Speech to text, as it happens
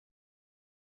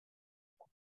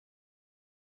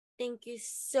Thank you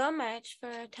so much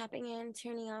for tapping in,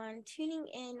 tuning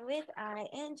in with I,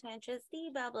 Enchantress,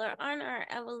 the Babbler, on our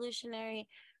evolutionary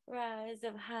rise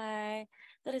of high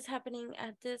that is happening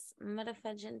at this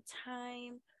motherfudging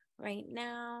time right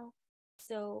now.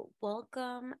 So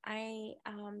welcome.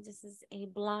 This is a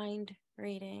blind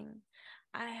reading.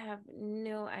 I have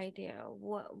no idea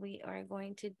what we are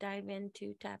going to dive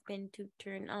into, tap into,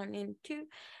 turn on into,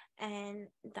 and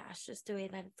that's just the way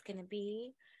that it's gonna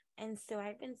be. And so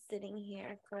I've been sitting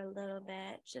here for a little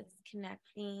bit, just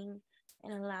connecting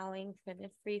and allowing for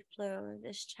the free flow of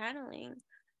this channeling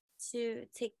to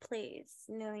take place,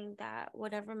 knowing that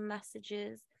whatever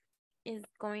messages is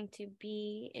going to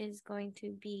be,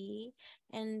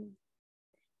 and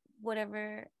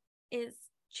whatever is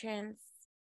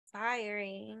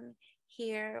transpiring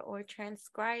here or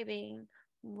transcribing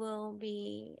will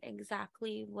be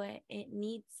exactly what it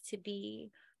needs to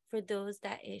be for those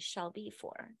that it shall be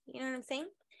for. You know what I'm saying?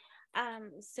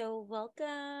 So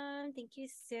welcome. Thank you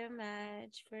so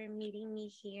much for meeting me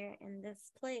here in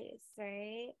this place,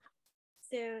 right?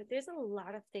 So there's a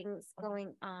lot of things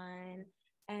going on,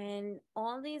 and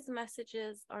all these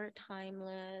messages are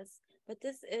timeless, but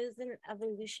this is an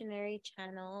evolutionary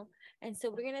channel. And so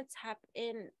we're going to tap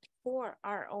in for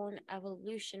our own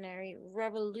evolutionary,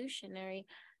 revolutionary,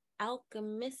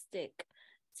 alchemistic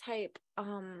type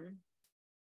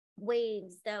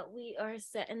waves that we are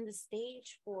setting the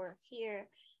stage for here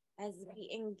as we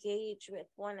engage with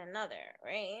one another,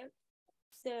 right?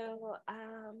 So,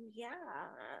 yeah.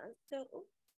 So,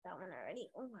 that one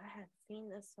already. Oh, I have seen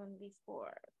this one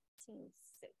before.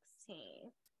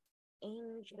 16.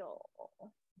 Angel.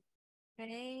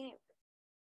 Right?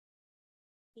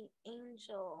 The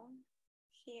angel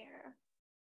here.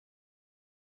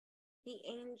 The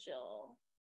angel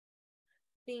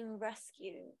being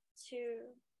rescued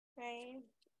too, right?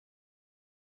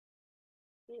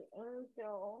 The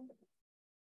angel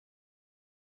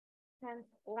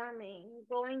transforming,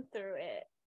 going through it,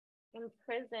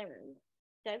 imprisoned,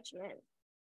 judgment.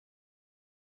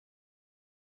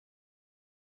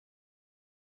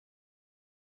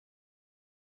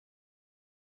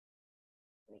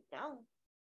 There we go.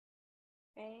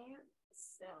 Okay,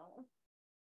 so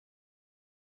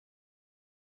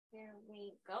here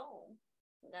we go.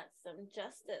 We got some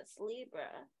justice,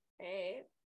 Libra, right?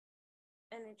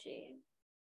 Energy.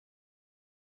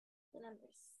 The number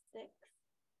 6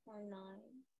 or 9.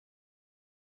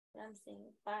 I'm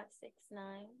seeing 5, 6,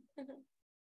 9.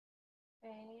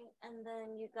 Right, and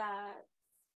then you got,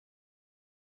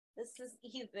 this is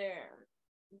either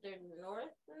the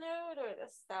north node or the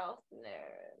south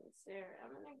node. So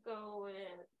I'm gonna go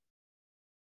with,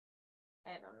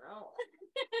 I don't know.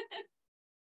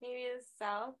 Maybe the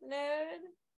south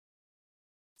node.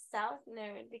 South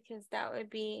node, because that would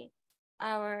be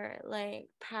our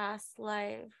like past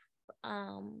life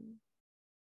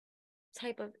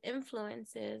type of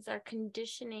influences, our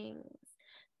conditionings,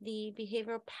 the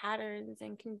behavioral patterns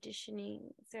and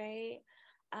conditionings, right?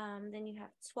 Then you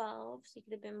have 12, so you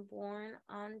could have been born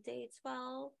on day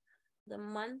 12. The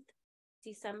month,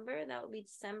 December, that would be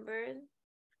December.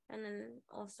 And then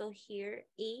also here,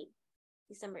 8,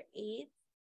 December 8th.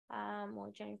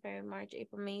 Or January, February, March,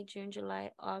 April, May, June,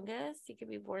 July, August. You could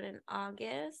be born in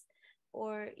August,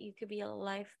 or you could be a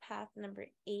life path number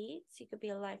 8. So you could be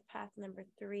a life path number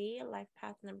 3, a life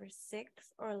path number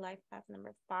 6, or a life path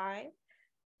number 5,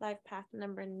 life path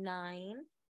number 9.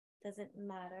 Doesn't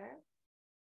matter,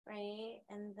 right?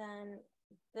 And then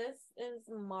this is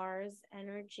Mars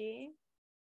energy.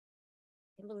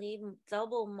 I believe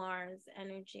double Mars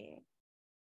energy.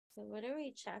 So what are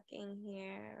we checking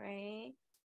here, right?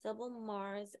 Double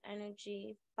Mars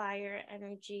energy, fire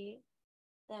energy.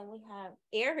 Then we have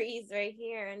Aries right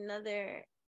here, another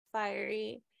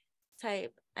fiery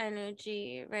type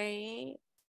energy right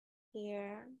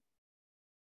here.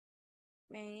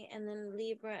 Right, and then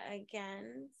Libra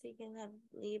again. So you can have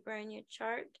Libra in your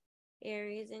chart,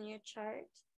 Aries in your chart,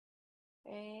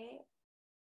 right?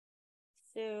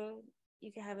 So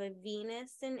you can have a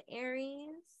Venus in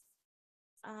Aries,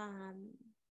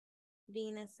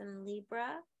 Venus in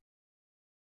Libra,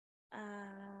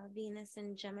 Venus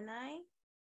in Gemini.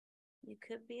 You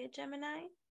could be a Gemini,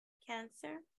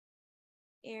 Cancer,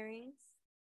 Aries,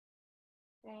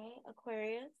 right?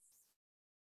 Aquarius,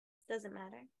 doesn't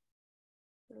matter.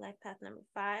 Life path number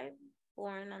 5,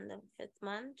 born on the 5th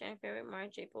month, January, February,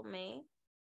 March, April, May,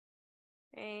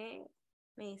 right?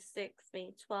 May 6th,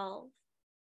 May 12th.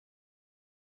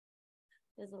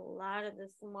 There's a lot of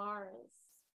this Mars.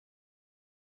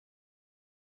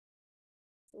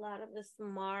 A lot of this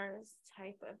Mars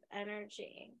type of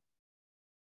energy,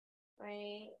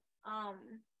 right?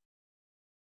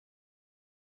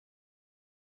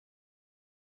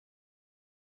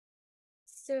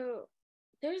 So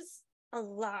there's a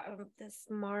lot of this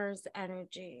Mars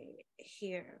energy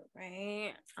here,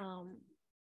 right?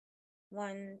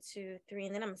 1, 2, 3,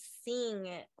 and then I'm seeing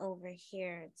it over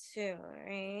here too,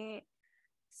 right?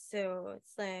 So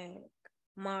it's like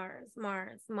Mars,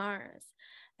 Mars, Mars.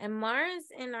 And Mars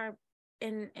in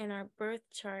our birth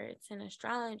charts in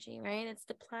astrology, right? It's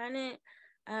the planet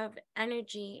of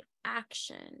energy,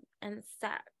 action, and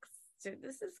sex. So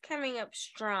this is coming up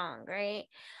strong, right?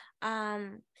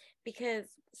 Because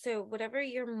so whatever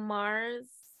your Mars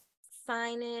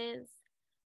sign is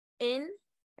in,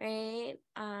 right?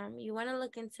 You want to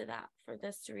look into that for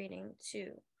this reading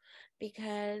too,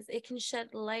 because it can shed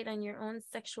light on your own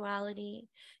sexuality,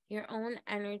 your own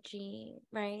energy,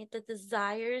 right? The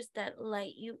desires that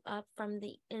light you up from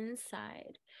the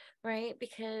inside, right?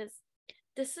 Because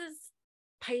this is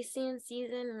Piscean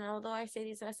season, and although I say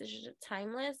these messages are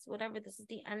timeless, whatever, this is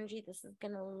the energy this is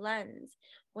going to lend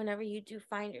whenever you do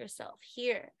find yourself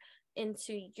here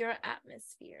into your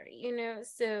atmosphere,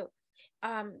 so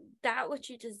that which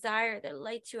you desire that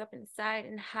lights you up inside,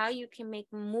 and how you can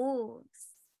make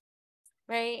moves,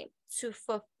 right, to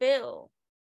fulfill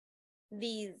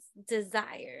these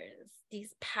desires,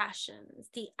 these passions,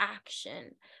 the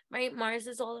action, right? Mars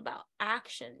is all about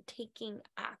action, taking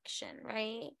action,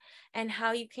 right? And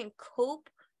how you can cope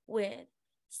with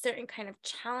certain kind of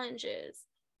challenges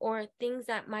or things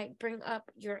that might bring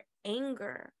up your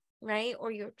anger, right?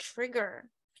 Or your trigger,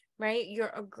 right? Your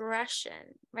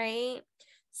aggression, right?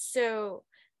 So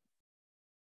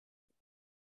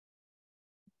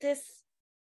this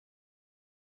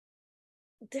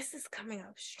is coming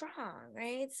up strong,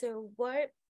 right? So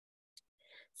what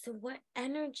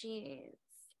energies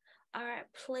are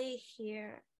at play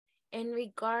here in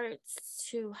regards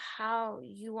to how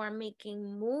you are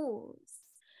making moves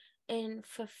in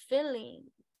fulfilling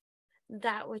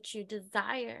that which you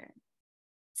desire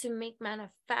to make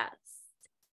manifest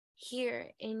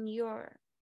here in your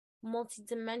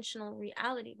multidimensional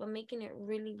reality, but making it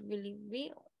really, really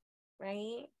real,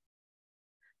 right?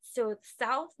 So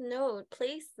South Node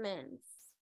placements,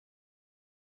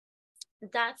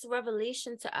 that's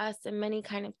revelation to us in many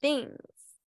kind of things,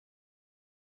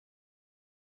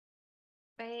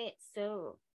 right?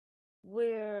 So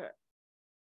we're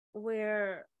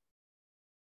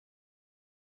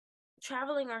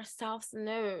traveling our South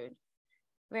Node,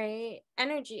 right?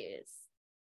 Energies.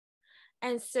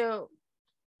 And so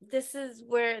this is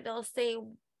where they'll say,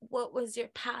 what was your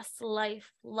past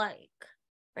life like,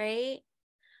 right?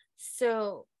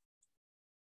 So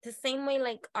the same way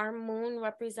like our moon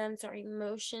represents our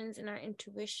emotions and our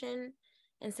intuition,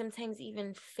 and sometimes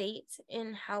even fate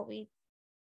in how we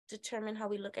determine how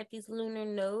we look at these lunar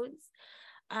nodes.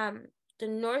 The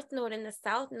North Node and the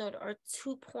South Node are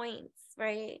 2 points,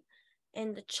 right,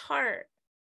 in the chart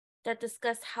that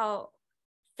discuss how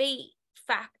fate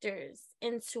factors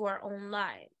into our own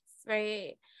lives,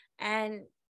 right? And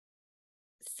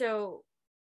so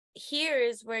here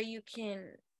is where you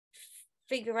can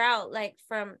figure out, like,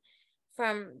 from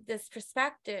this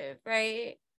perspective,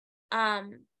 right?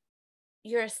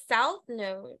 Your South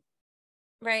Node,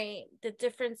 right, the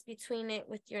difference between it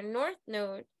with your North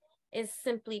Node is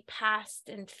simply past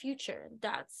and future.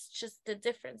 That's just the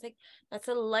difference. Like, that's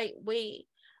a light way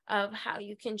of how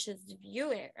you can just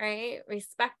view it, right?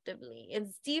 Respectively.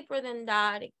 It's deeper than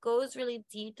that. It goes really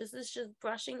deep. This is just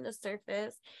brushing the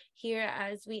surface here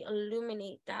as we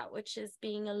illuminate that which is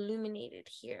being illuminated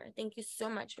here. Thank you so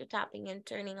much for tapping in,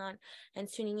 turning on, and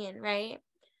tuning in, right?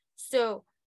 So,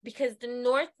 because the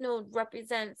North Node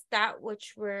represents that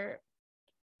which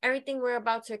everything we're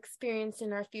about to experience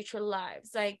in our future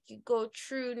lives. Like, you go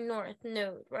true North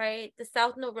Node, right? The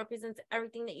South Node represents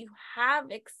everything that you have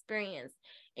experienced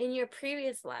in your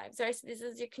previous lives, right? So this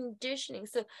is your conditioning.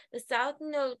 So the South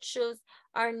Node shows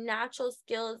our natural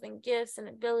skills and gifts and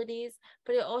abilities,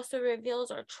 but it also reveals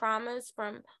our traumas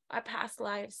from our past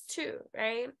lives too,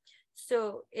 right?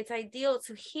 So it's ideal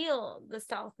to heal the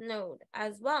South Node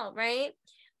as well, right?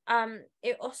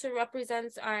 It also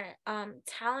represents our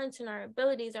talents and our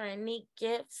abilities, our innate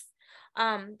gifts,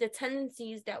 the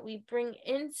tendencies that we bring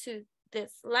into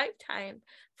this lifetime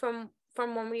from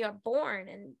when we are born,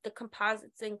 and the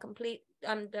composites and complete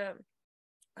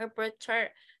our birth chart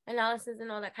analysis and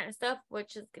all that kind of stuff,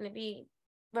 which is going to be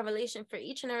revelation for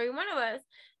each and every one of us.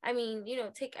 I mean,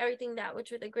 take everything that which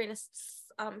with a grain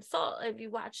of salt. If you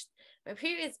watched my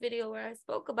previous video where I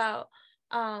spoke about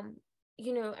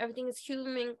everything is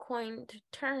human coined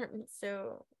terms,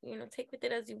 so take with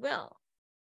it as you will.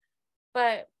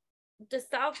 But the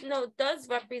South Node does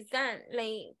represent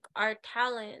like our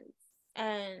talents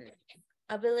and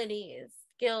abilities,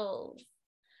 skills,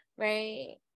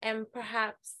 right? and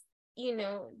perhaps, you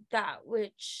know, that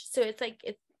which, so it's like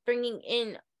it's bringing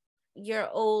in your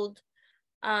old,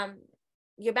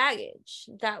 your baggage,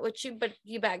 that which you, but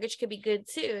your baggage could be good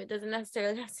too. It doesn't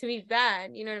necessarily have to be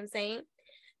bad. You know what I'm saying?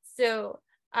 So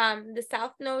the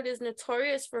South Node is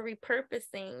notorious for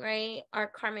repurposing, right, our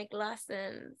karmic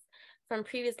lessons from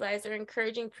previous lives, or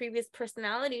encouraging previous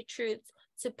personality truths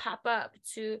to pop up,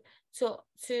 to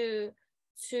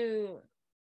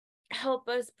help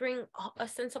us bring a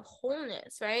sense of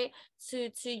wholeness, right?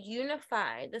 To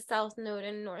unify the South Node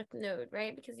and North Node,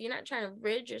 right? Because you're not trying to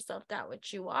rid yourself that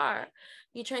which you are.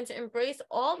 You're trying to embrace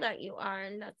all that you are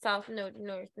in that South Node,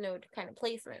 North Node kind of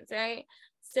placements, right?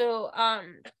 So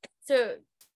so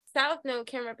South Node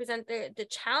can represent the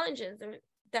challenges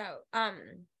that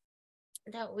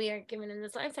that we are given in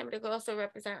this lifetime, but it could also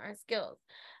represent our skills.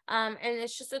 And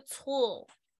it's just a tool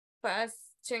for us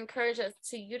to encourage us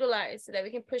to utilize so that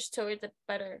we can push towards a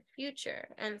better future.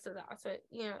 And so that's what,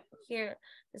 you know, here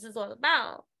this is all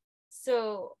about.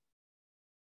 So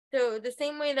the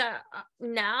same way that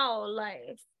now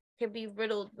life can be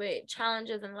riddled with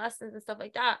challenges and lessons and stuff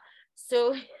like that,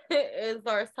 so is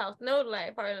our South Node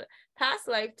life, our past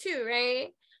life too, right?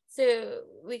 So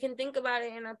we can think about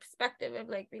it in a perspective of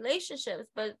like relationships,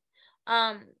 but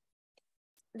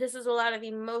this is a lot of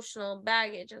emotional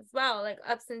baggage as well, like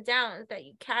ups and downs that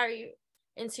you carry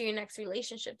into your next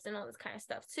relationships and all this kind of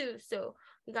stuff too. So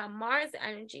we got Mars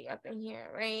energy up in here,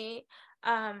 right?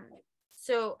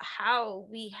 So how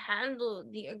we handle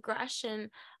the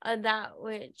aggression of that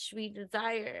which we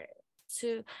desire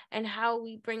to, and how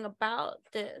we bring about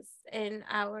this in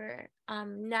our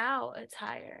now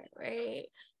attire, right?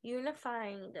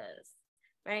 Unifying this,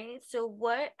 right? So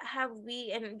what have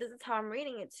we, and this is how I'm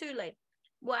reading it too, like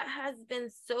what has been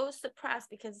so suppressed,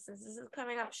 because this is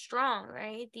coming up strong,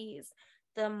 right?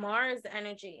 The Mars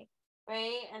energy,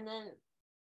 right? And then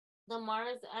the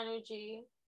Mars energy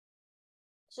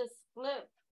just flipped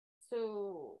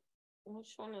to,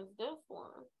 which one is this one?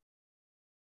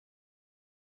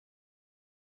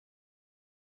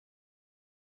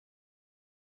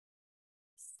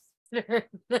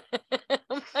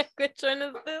 I'm like, which one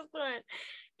is this one?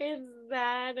 It's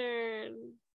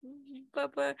Saturn.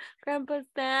 Grandpa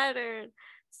Saturn.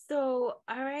 So,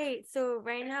 all right. So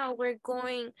right now we're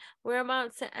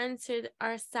about to enter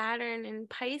our Saturn and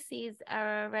Pisces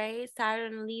era, right?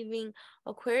 Saturn leaving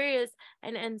Aquarius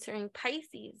and entering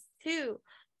Pisces too.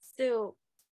 So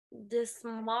this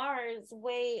Mars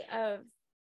way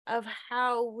of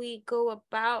how we go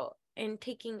about and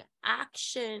taking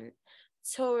action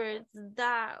towards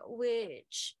that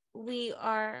which we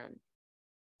are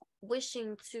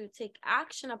wishing to take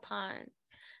action upon.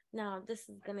 Now, this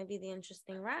is going to be the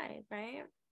interesting ride, right?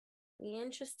 The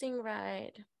interesting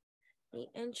ride. The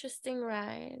interesting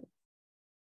ride.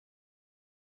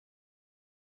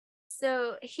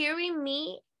 So here we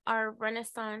meet our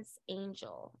Renaissance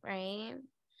angel, right?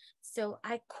 So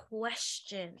I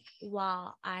question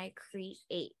while I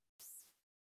create.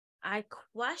 I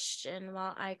question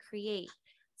while I create.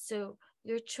 So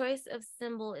your choice of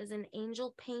symbol is an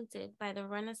angel painted by the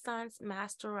Renaissance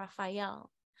master Raphael,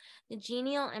 the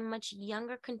genial and much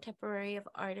younger contemporary of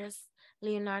artists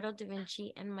Leonardo da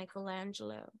Vinci and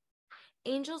Michelangelo.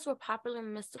 Angels were popular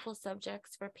mystical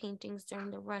subjects for paintings during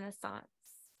the Renaissance,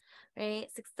 right?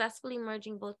 Successfully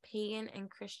merging both pagan and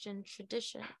Christian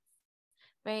traditions,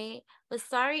 right?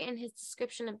 Vasari, in his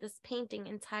description of this painting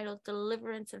entitled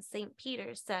Deliverance of St.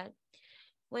 Peter, said,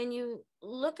 when you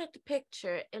look at the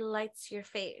picture, it lights your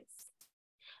face.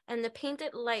 And the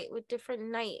painted light with different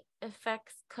night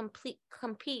effects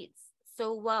competes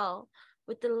so well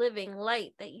with the living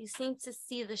light that you seem to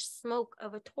see the smoke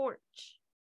of a torch,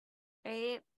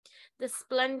 right? The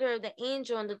splendor of the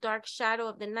angel and the dark shadow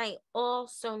of the night, all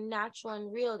so natural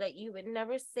and real that you would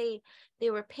never say they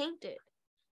were painted.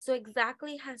 So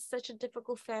exactly has such a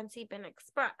difficult fancy been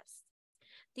expressed.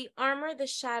 The armor, the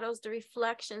shadows, the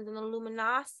reflections, and the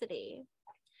luminosity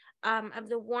of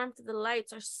the warmth of the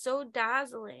lights are so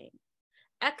dazzling,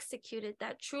 executed,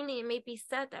 that truly it may be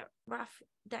said that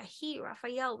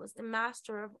Raphael, was the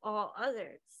master of all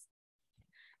others,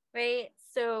 right?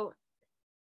 So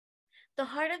the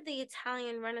heart of the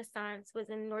Italian Renaissance was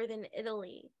in northern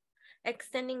Italy,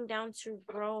 extending down to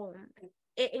Rome.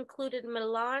 It included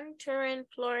Milan, Turin,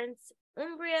 Florence,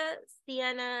 Umbria,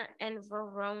 Siena, and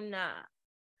Verona.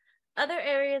 Other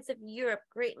areas of Europe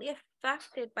greatly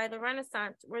affected by the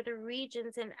Renaissance were the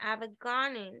regions in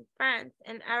Avignon in France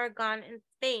and Aragon in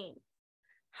Spain.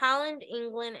 Holland,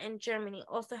 England, and Germany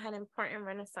also had important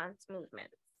Renaissance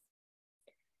movements.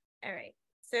 All right,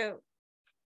 so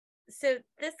So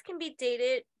this can be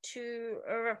dated to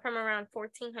or from around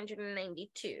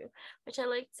 1492, which I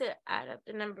like to add up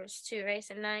the numbers too, right?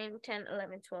 So 9, 10,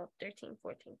 11, 12, 13,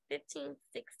 14, 15,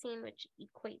 16, which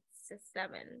equates to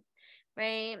 7,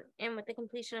 right? And with the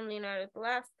completion of Leonardo's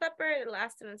Last Supper, it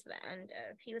lasted until the end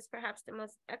of. He was perhaps the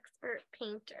most expert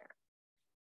painter,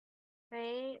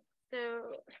 right? So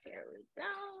here we go.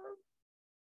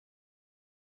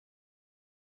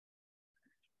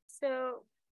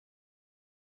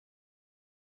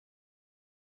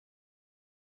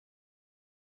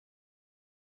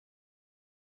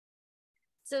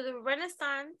 So the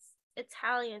Renaissance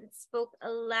Italians spoke a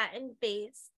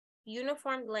Latin-based,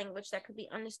 uniformed language that could be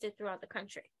understood throughout the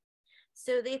country.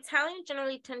 So the Italians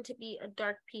generally tend to be a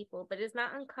dark people, but it's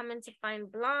not uncommon to find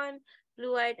blonde,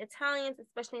 blue-eyed Italians,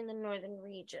 especially in the northern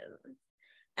region.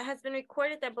 It has been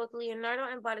recorded that both Leonardo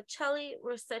and Botticelli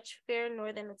were such fair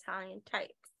northern Italian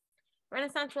types.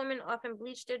 Renaissance women often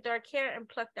bleached their dark hair and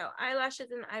plucked out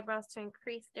eyelashes and eyebrows to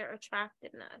increase their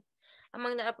attractiveness.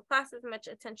 Among the upper classes, much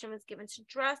attention was given to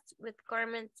dress, with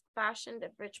garments fashioned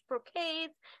of rich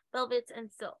brocades, velvets, and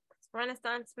silks.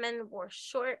 Renaissance men wore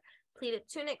short, pleated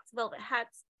tunics, velvet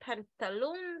hats,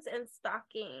 pantaloons, and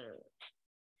stockings.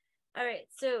 All right,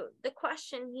 so the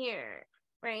question here,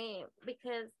 right,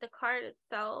 because the card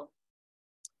itself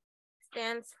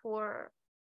stands for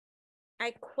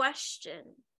I question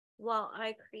while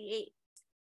I create.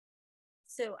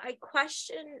 So I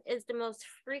question is the most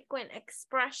frequent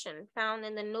expression found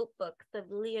in the notebooks of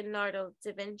Leonardo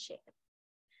da Vinci.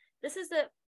 This is a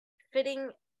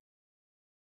fitting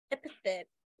epithet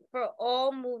for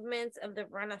all movements of the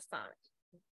Renaissance.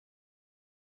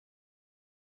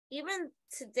 Even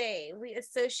today, we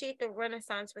associate the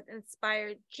Renaissance with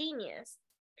inspired genius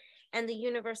and the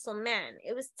universal man.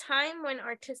 It was time when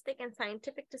artistic and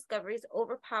scientific discoveries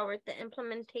overpowered the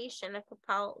implementation of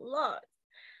papal laws.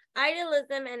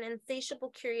 Idealism and insatiable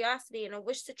curiosity and a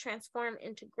wish to transform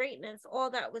into greatness, all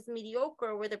that was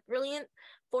mediocre, were the brilliant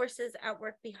forces at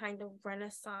work behind the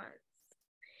Renaissance.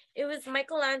 It was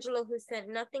Michelangelo who said,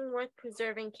 "Nothing worth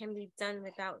preserving can be done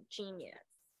without genius."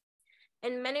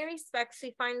 In many respects,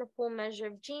 we find the full measure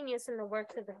of genius in the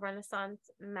works of the Renaissance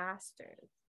masters.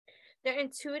 Their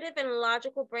intuitive and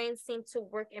logical brains seemed to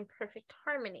work in perfect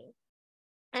harmony,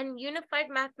 and unified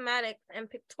mathematics and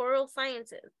pictorial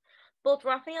sciences. Both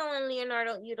Raphael and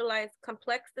Leonardo utilized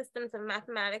complex systems of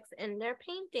mathematics in their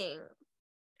paintings.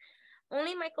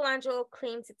 Only Michelangelo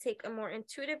claimed to take a more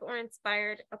intuitive or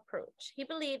inspired approach. He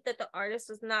believed that the artist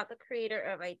was not the creator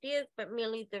of ideas, but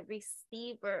merely the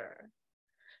receiver.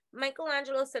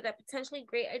 Michelangelo said that potentially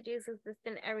great ideas exist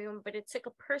in everyone, but it took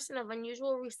a person of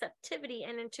unusual receptivity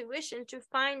and intuition to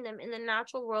find them in the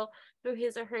natural world through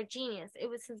his or her genius. It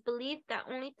was his belief that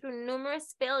only through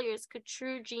numerous failures could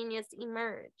true genius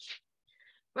emerge.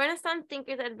 Renaissance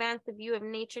thinkers advanced the view of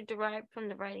nature derived from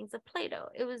the writings of Plato.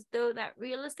 It was though that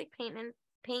realistic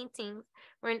paintings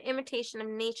were an imitation of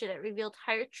nature that revealed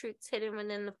higher truths hidden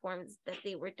within the forms that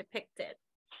they were depicted.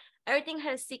 Everything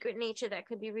had a secret nature that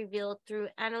could be revealed through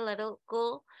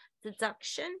analytical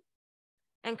deduction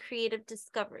and creative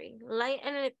discovery. Light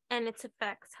and its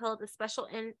effects held a special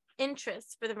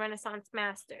interest for the Renaissance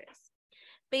masters.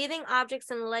 Bathing objects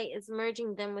in light is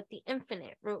merging them with the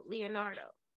infinite, wrote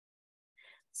Leonardo.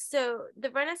 So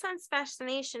the Renaissance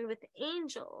fascination with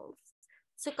angels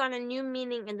took on a new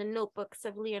meaning in the notebooks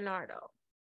of Leonardo.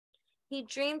 He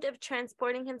dreamed of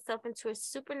transporting himself into a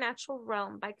supernatural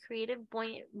realm by creative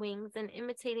buoyant wings and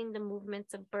imitating the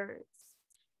movements of birds.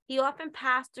 He often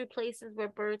passed through places where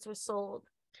birds were sold,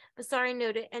 Vasari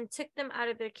noted, and took them out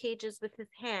of their cages with his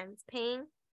hands, paying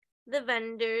the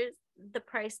vendors the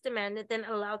price demanded, then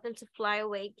allowed them to fly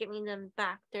away, giving them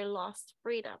back their lost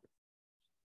freedom.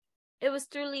 It was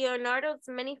through Leonardo's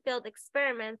many failed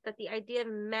experiments that the idea of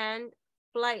manned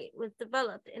flight was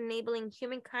developed, enabling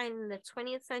humankind in the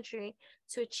 20th century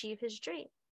to achieve his dream,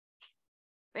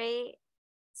 right?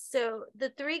 So the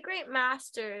three great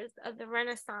masters of the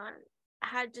Renaissance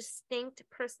had distinct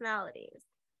personalities.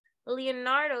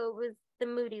 Leonardo was the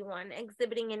moody one,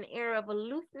 exhibiting an air of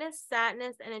aloofness,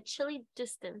 sadness, and a chilly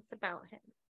distance about him.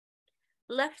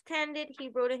 Left-handed, he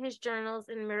wrote in his journals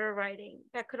in mirror writing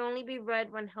that could only be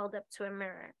read when held up to a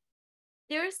mirror.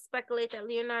 Theorists speculate that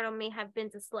Leonardo may have been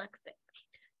dyslexic.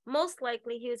 Most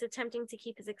likely, he was attempting to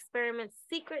keep his experiments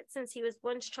secret since he was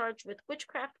once charged with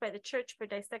witchcraft by the church for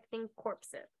dissecting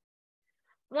corpses.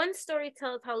 One story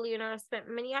tells how Leonardo spent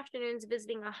many afternoons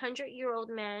visiting a 100-year-old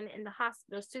man in the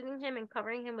hospital, soothing him and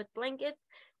covering him with blankets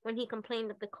when he complained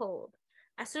of the cold.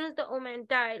 As soon as the old man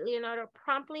died, Leonardo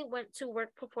promptly went to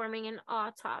work performing an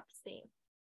autopsy.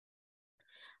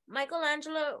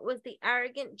 Michelangelo was the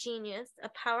arrogant genius, a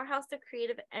powerhouse of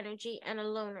creative energy, and a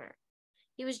loner.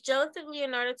 He was jealous of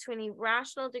Leonardo to an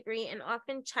irrational degree and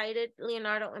often chided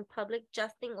Leonardo in public,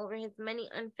 jesting over his many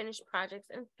unfinished projects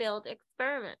and failed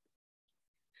experiments.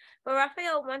 But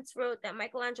Raphael once wrote that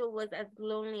Michelangelo was as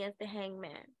lonely as the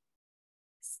hangman.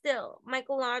 Still,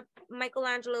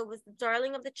 Michelangelo was the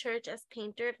darling of the church as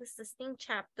painter of the Sistine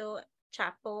Chapel,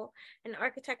 and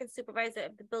architect and supervisor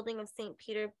of the building of St.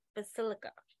 Peter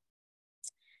Basilica.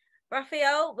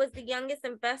 Raphael was the youngest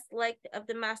and best liked of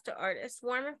the master artists.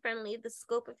 Warm and friendly, the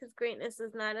scope of his greatness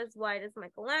is not as wide as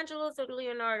Michelangelo's or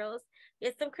Leonardo's,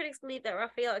 yet some critics believe that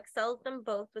Raphael excels them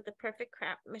both with the perfect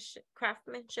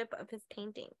craftsmanship of his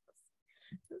paintings.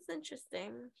 It's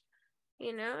interesting,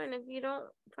 you know, and if you don't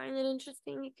find it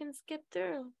interesting, you can skip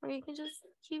through, or you can just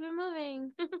keep it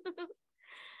moving.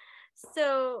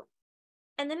 So,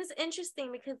 and then it's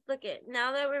interesting because look at,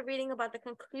 now that we're reading about the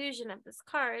conclusion of this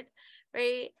card,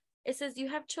 right? It says you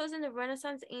have chosen the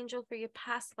Renaissance angel for your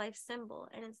past life symbol,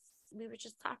 and we were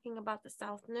just talking about the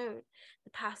South Node, the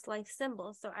past life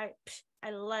symbol. So I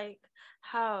like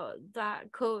how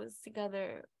that goes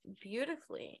together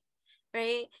beautifully,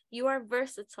 right? You are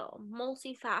versatile,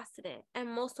 multifaceted, and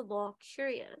most of all,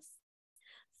 curious.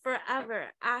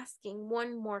 Forever asking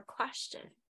one more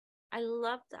question. I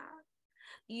love that.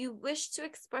 You wish to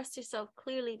express yourself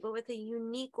clearly, but with a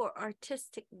unique or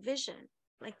artistic vision,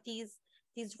 like these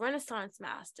Renaissance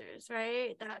masters,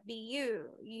 right? That be you.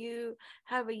 You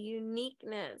have a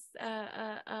uniqueness,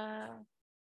 a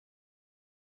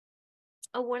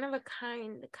one of a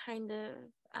kind of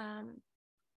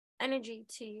energy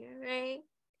to you, right?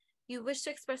 You wish to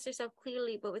express yourself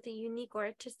clearly, but with a unique or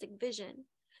artistic vision.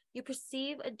 You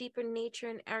perceive a deeper nature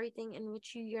in everything in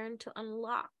which you yearn to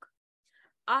unlock.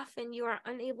 Often you are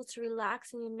unable to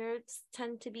relax and your nerves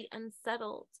tend to be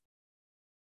unsettled.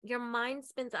 Your mind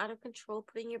spins out of control,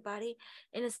 putting your body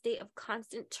in a state of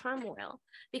constant turmoil.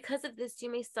 Because of this, you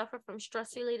may suffer from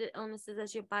stress-related illnesses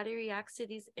as your body reacts to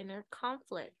these inner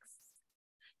conflicts.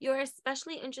 You are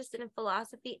especially interested in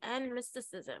philosophy and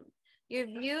mysticism. Your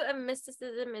view of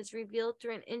mysticism is revealed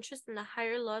through an interest in the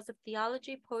higher laws of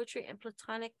theology, poetry, and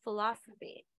Platonic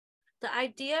philosophy. The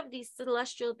idea of these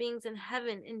celestial beings in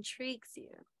heaven intrigues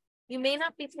you. You may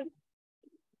not be...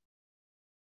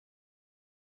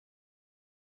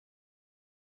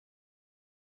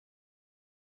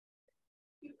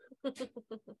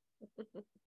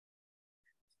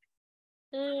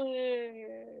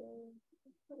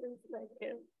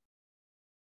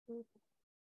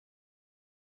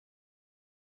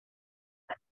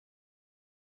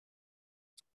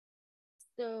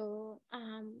 So,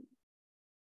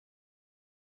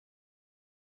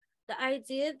 the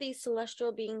idea of these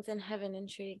celestial beings in heaven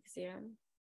intrigues you.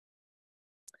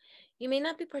 You may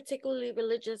not be particularly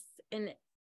religious in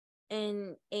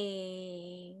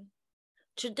a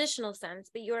traditional sense,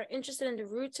 but you are interested in the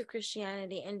roots of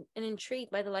Christianity and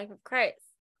intrigued by the life of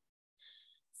Christ.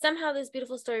 Somehow this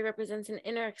beautiful story represents an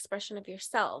inner expression of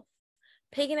yourself.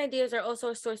 Pagan ideas are also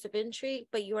a source of intrigue,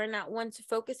 but you are not one to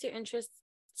focus your interests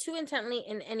too intently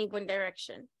in any one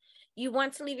direction. You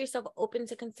want to leave yourself open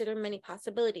to consider many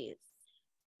possibilities.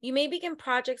 You may begin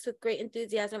projects with great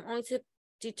enthusiasm only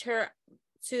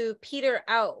to peter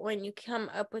out when you come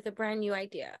up with a brand new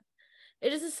idea.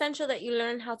 It is essential that you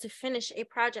learn how to finish a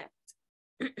project,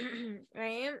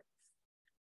 right?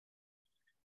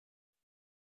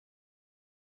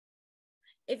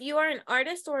 If you are an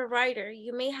artist or a writer,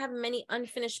 you may have many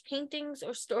unfinished paintings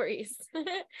or stories.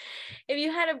 If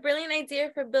you had a brilliant idea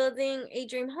for building a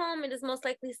dream home, it is most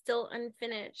likely still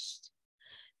unfinished,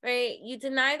 right? You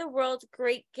deny the world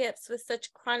great gifts with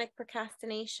such chronic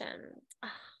procrastination. Oh,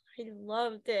 I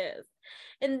love this.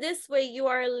 In this way, you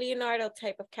are a Leonardo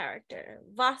type of character.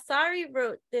 Vasari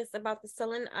wrote this about the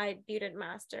sullen-eyed bearded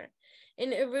master.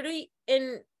 In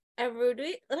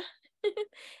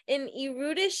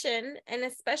erudition, and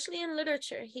especially in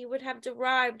literature, he would have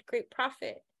derived great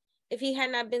profit if he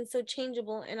had not been so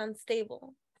changeable and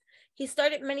unstable. He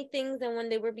started many things, and when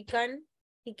they were begun,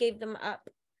 he gave them up.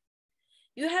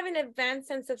 You have an advanced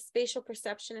sense of spatial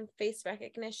perception and face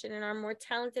recognition and are more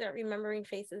talented at remembering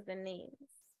faces than names.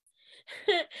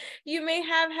 You may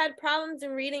have had problems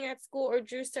in reading at school or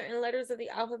drew certain letters of the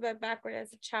alphabet backward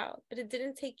as a child, but it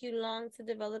didn't take you long to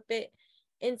develop it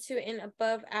into an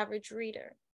above average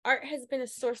reader. Art has been a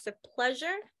source of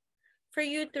pleasure for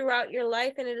you throughout your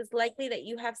life, and it is likely that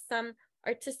you have some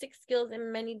artistic skills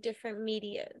in many different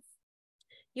medias.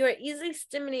 You are easily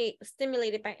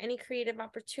stimulated by any creative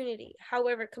opportunity.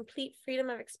 However, complete freedom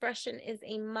of expression is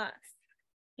a must.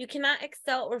 You cannot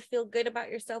excel or feel good about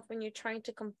yourself when you're trying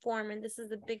to conform, and this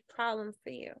is a big problem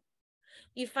for you.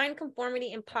 You find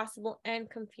conformity impossible and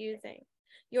confusing.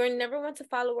 You are never one to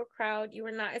follow a crowd. You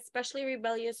are not especially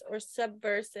rebellious or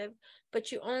subversive,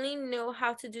 but you only know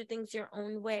how to do things your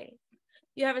own way.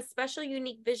 You have a special,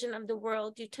 unique vision of the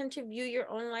world. You tend to view your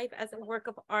own life as a work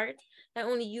of art that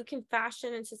only you can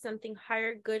fashion into something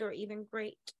higher, good, or even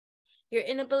great. Your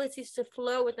inability to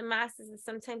flow with the masses is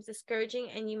sometimes discouraging,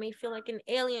 and you may feel like an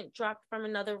alien dropped from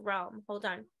another realm. Hold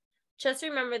on. Just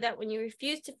remember that when you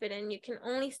refuse to fit in, you can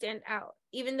only stand out,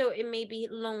 even though it may be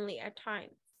lonely at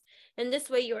times. In this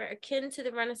way, you are akin to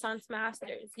the Renaissance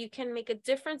masters. You can make a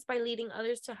difference by leading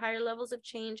others to higher levels of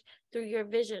change through your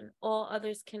vision. All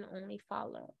others can only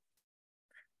follow.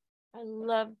 I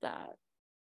love that.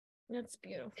 That's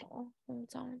beautiful. Hold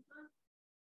on.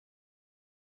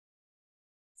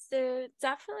 So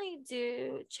definitely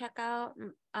do check out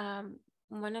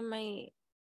one of my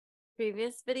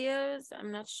previous videos.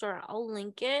 I'm not sure, I'll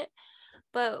link it,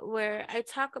 but where I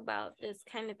talk about this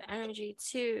kind of energy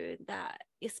too, that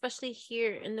especially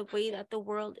here in the way that the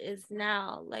world is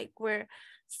now, like where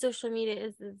social media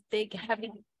is this big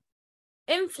heavy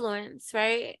influence,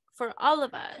 right, for all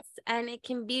of us, and it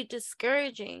can be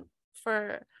discouraging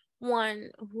for one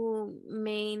who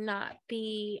may not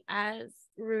be as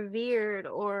revered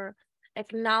or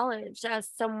acknowledged as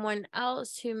someone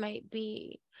else who might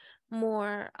be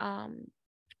more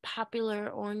popular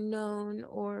or known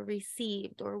or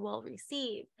received or well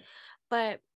received,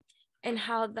 but and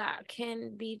how that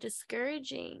can be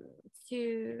discouraging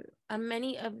to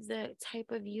many of the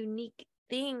type of unique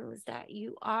things that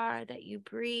you are, that you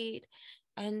breed,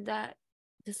 and that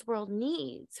this world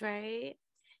needs, right?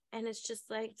 And it's just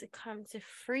like to come to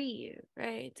free you,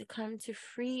 right? To come to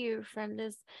free you from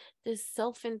this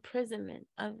self-imprisonment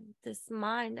of this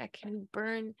mind that can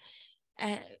burn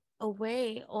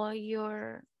away all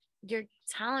your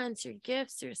talents, your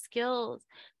gifts, your skills,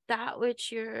 that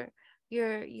which you're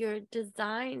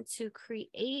designed to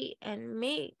create and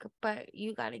make, but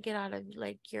you got to get out of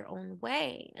like your own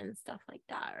way and stuff like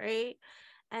that, right?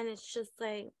 And it's just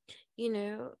like, you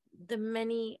know, the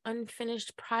many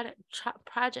unfinished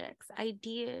projects,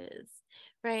 ideas,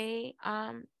 right?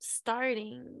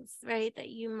 Startings, right, that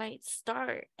you might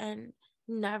start and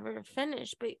never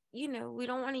finish. But you know, we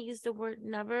don't want to use the word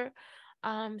never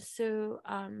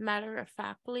matter of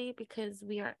factly, because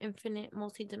we are infinite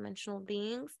multidimensional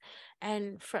beings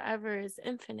and forever is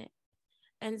infinite.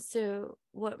 And so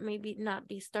what may be not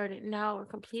be started now or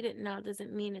completed now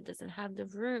doesn't mean it doesn't have the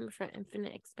room for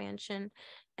infinite expansion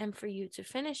and for you to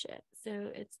finish it. So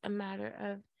it's a matter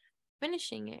of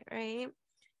finishing it, right?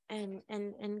 And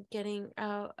getting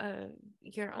out of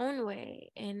your own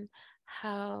way and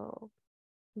how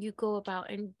you go about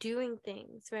and doing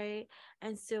things, right?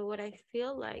 And so what I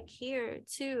feel like here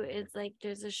too is like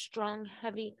there's a strong,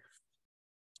 heavy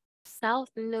South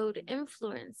Node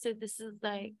influence. So this is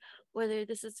like, whether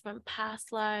this is from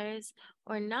past lives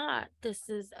or not, this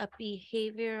is a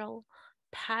behavioral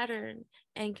pattern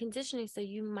and conditioning. So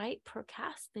you might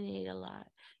procrastinate a lot.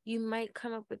 You might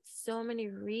come up with so many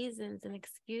reasons and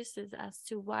excuses as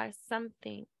to why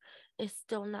something is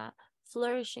still not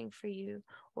flourishing for you,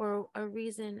 or a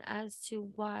reason as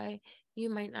to why you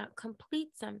might not complete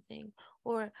something,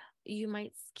 or you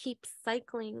might keep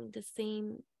cycling the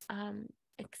same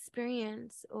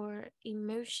experience or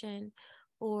emotion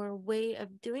or way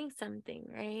of doing something,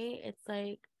 right? It's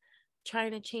like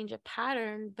trying to change a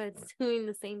pattern but doing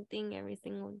the same thing every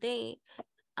single day,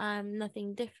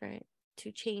 nothing different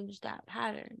to change that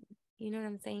pattern, you know what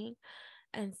I'm saying?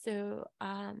 And so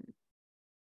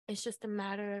it's just a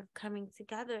matter of coming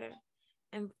together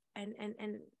and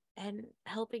and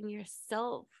helping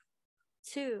yourself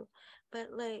too.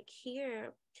 But like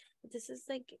here, this is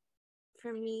like,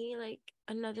 for me, like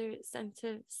another sense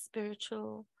of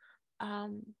spiritual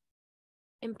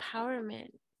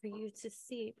empowerment for you to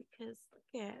see, because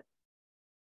look at,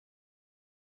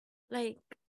 like,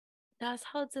 that's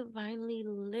how divinely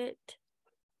lit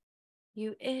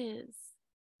you is,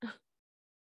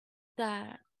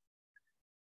 that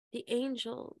the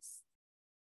angels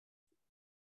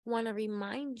want to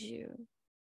remind you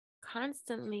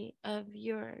constantly of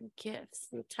your gifts,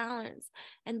 your talents.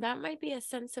 And that might be a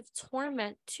sense of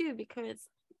torment too, because,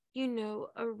 you know,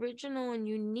 original and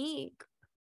unique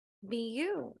be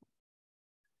you.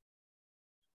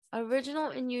 Original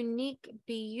and unique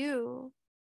be you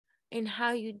in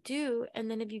how you do. And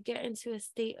then if you get into a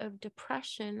state of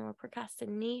depression or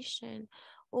procrastination,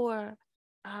 or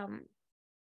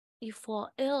you fall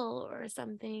ill or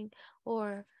something,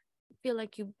 or feel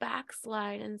like you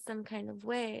backslide in some kind of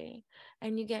way,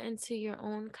 and you get into your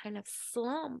own kind of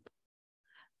slump,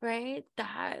 right?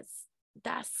 That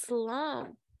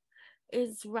slump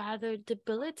is rather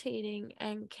debilitating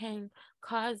and can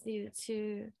cause you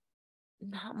to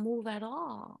not move at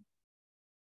all.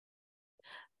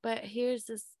 But here's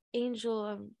this angel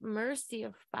of mercy,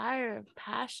 of fire, of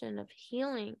passion, of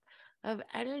healing, of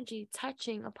energy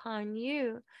touching upon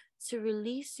you to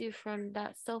release you from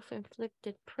that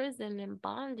self-inflicted prison and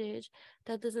bondage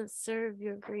that doesn't serve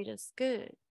your greatest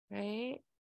good, right?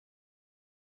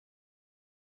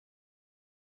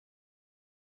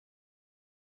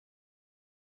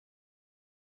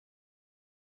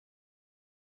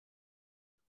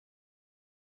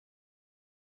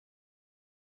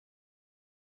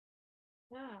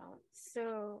 Wow.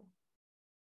 So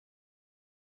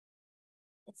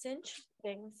it's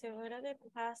interesting. So what other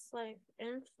past life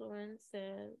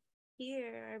influences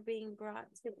here are being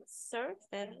brought to the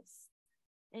surface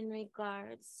in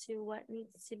regards to what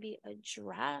needs to be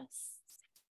addressed,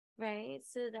 right?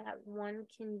 So that one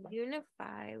can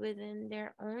unify within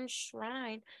their own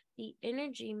shrine the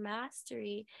energy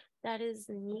mastery that is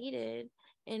needed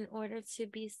in order to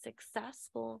be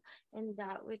successful in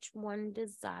that which one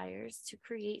desires to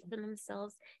create for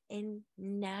themselves in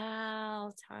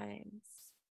now times,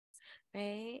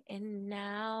 right? In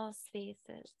now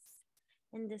spaces,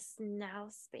 in this now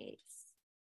space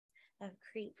of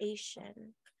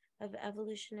creation, of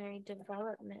evolutionary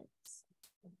development,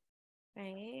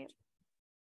 right?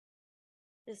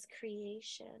 This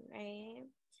creation, right?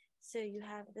 So you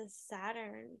have this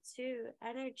Saturn too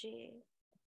energy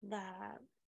that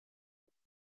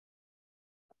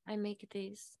I make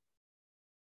these,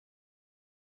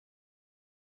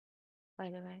 by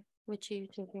the way,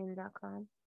 witchyutopian.com.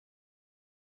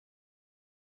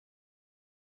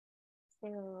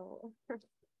 So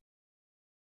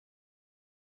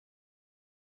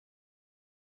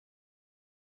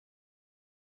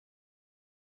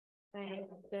right,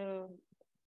 so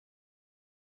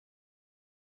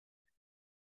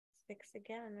 6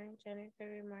 again, right? January,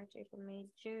 February, March, April, May,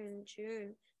 June,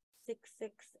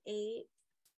 668.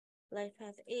 Life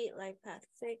path 8, life path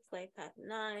 6, life path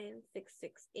 9,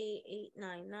 668,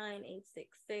 899,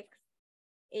 866,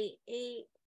 88,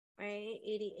 right?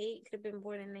 88 could have been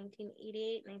born in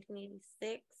 1988,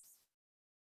 1986,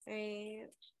 right?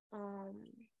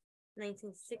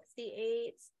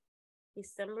 1968,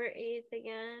 December 8th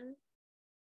again,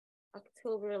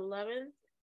 October 11th,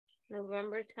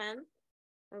 November 10th,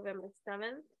 November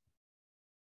 7th,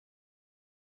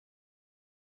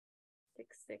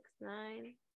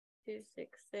 669,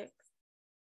 266,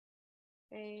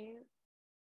 right?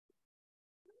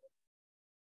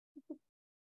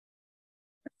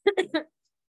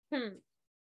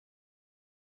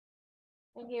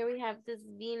 And here we have this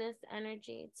Venus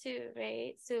energy too,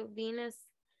 right? So Venus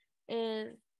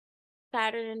is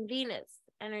Saturn and Venus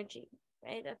energy,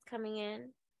 right? That's coming in.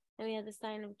 And we have the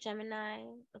sign of Gemini,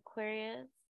 Aquarius,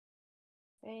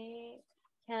 right?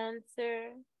 Cancer.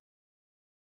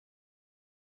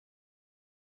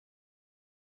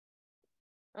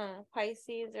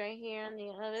 Pisces right here on the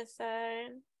other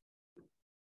side.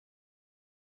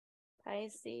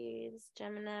 Pisces,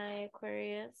 Gemini,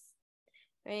 Aquarius,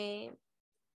 right?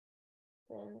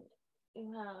 Then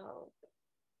you have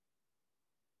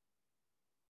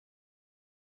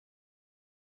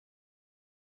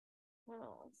what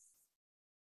else?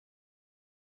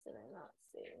 Did I not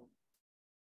see?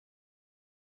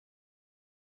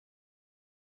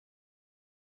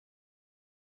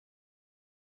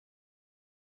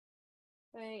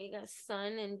 Right, you got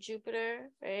Sun and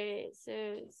Jupiter, right?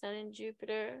 So Sun and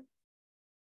Jupiter.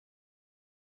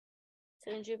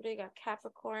 Sun and Jupiter, you got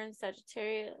Capricorn,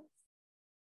 Sagittarius,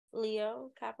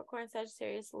 Leo, Capricorn,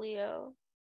 Sagittarius, Leo,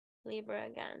 Libra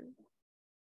again,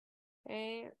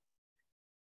 right?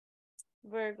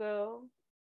 Virgo,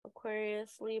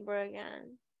 Aquarius, Libra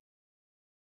again.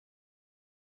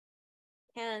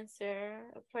 Cancer,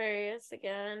 Aquarius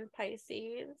again,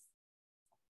 Pisces.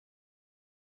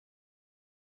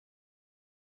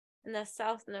 And the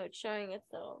South Node showing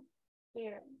itself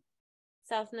here.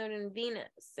 South Node in Venus.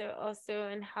 So also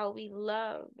in how we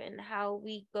love and how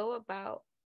we go about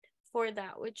for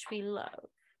that which we love.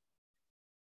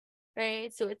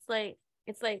 Right? So it's like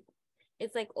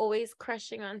always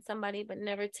crushing on somebody but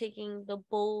never taking the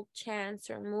bold chance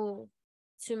or move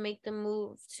to make the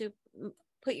move, to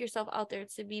put yourself out there,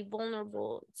 to be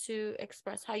vulnerable, to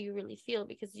express how you really feel,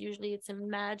 because usually it's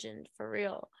imagined for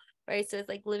real, right? So it's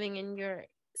like living in your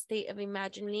state of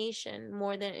imagination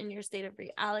more than in your state of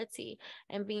reality,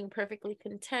 and being perfectly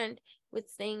content with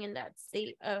staying in that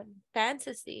state of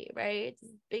fantasy, right? It's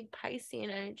big Piscean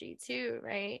energy too,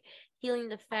 right? healing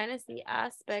the fantasy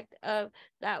aspect of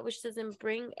that which doesn't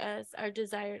bring us our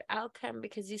desired outcome,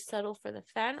 because you settle for the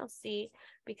fantasy,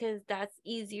 because that's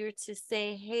easier to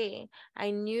say, hey,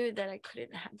 I knew that I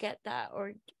couldn't get that,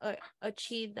 or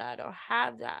achieve that, or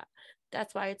have that.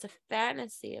 That's why it's a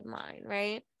fantasy of mine,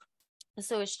 right?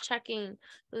 So it's checking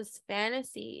those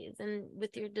fantasies and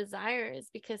with your desires,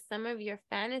 because some of your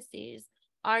fantasies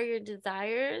are your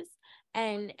desires,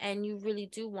 and you really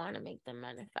do want to make them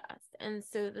manifest. And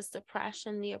so the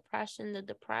suppression, the oppression, the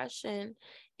depression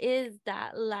is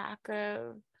that lack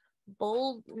of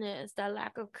boldness, that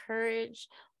lack of courage,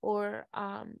 or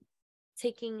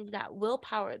taking that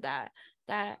willpower, that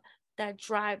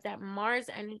drive, that Mars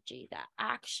energy, that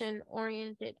action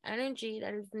oriented energy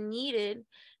that is needed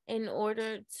in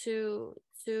order to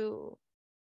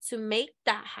make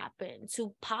that happen,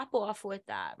 to pop off with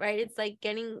that, right? It's like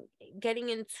getting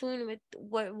in tune with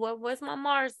what was my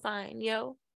Mars sign,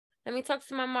 yo. Let me talk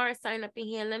to my Mars sign up in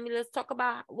here. Let's talk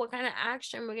about what kind of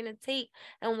action we're gonna take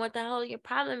and what the hell your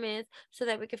problem is, so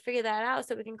that we can figure that out,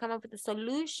 so we can come up with a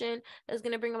solution that's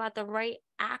gonna bring about the right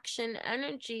action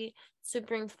energy to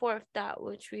bring forth that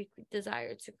which we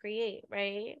desire to create,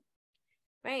 right?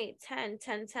 Right, 10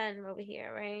 10 10 over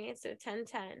here, right? So 10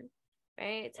 10,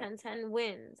 right? 10 10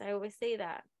 wins. I always say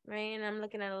that, right? And I'm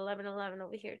looking at 11 11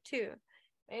 over here too,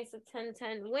 right? So 10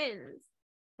 10 wins,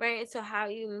 right? So how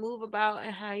you move about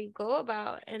and how you go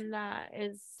about, and that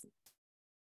is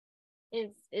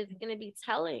going to be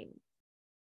telling,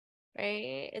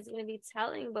 right? It's going to be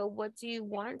telling, but what do you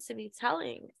want to be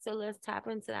telling? So let's tap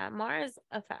into that Mars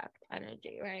effect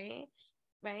energy, right?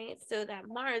 Right? So that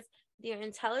Mars, your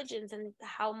intelligence and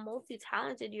how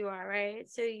multi-talented you are, right?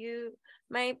 So you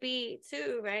might be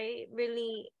too, right?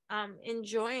 Really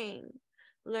enjoying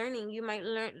learning. You might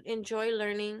enjoy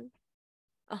learning.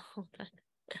 Oh,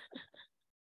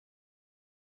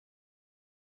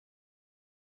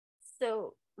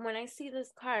 so when I see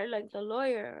this card, like the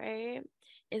lawyer, right?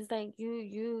 It's like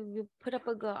you put up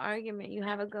a good argument, you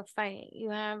have a good fight,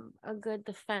 you have a good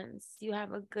defense,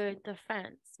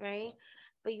 right?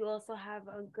 But you also have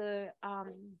a good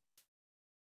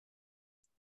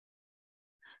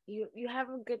you have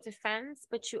a good defense,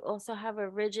 but you also have a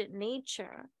rigid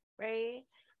nature, right?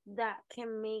 That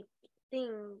can make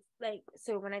things like,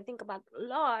 so when I think about the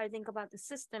law, I think about the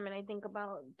system, and I think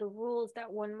about the rules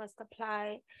that one must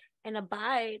apply and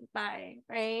abide by,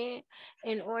 right,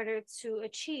 in order to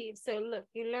achieve. So look,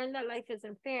 you learn that life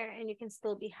isn't fair and you can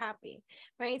still be happy,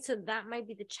 right? So that might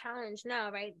be the challenge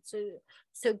now, right?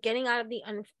 So getting out of the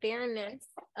unfairness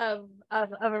of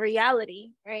a reality,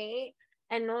 right?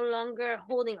 And no longer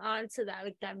holding on to that,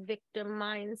 like that victim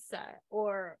mindset,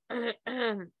 or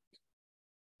and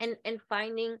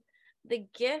finding the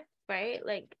gift, right?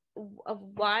 Like of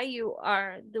why you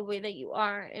are the way that you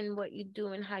are, and what you do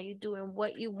and how you do, and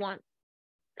what you want,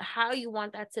 how you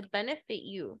want that to benefit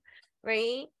you,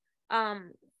 right?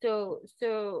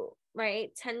 So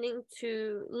right, tending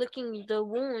to licking the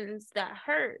wounds that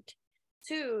hurt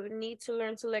too. Need to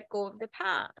learn to let go of the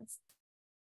past,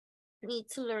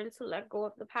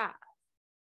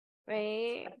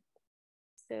 right?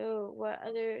 So what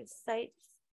other sites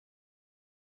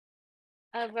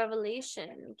of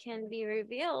revelation can be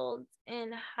revealed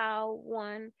in how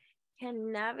one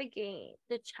can navigate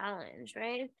the challenge,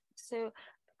 right? So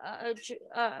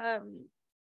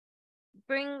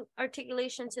bring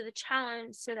articulation to the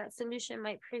challenge, so that solution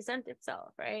might present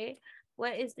itself, right?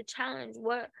 What is the challenge?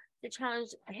 What the challenge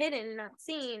hidden, not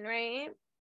seen, right?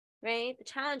 The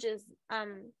challenge is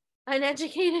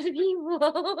uneducated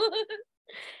people.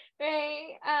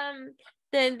 Right?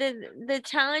 The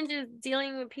challenge is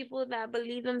dealing with people that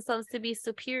believe themselves to be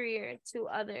superior to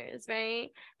others, right?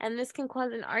 And this can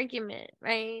cause an argument,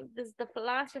 right? This is the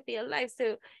philosophy of life.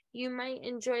 So you might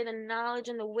enjoy the knowledge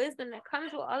and the wisdom that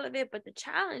comes with all of it, but the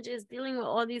challenge is dealing with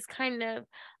all these kind of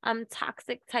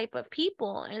toxic type of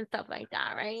people and stuff like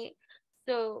that, right?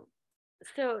 So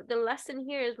the lesson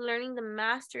here is learning the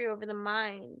mastery over the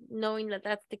mind, knowing that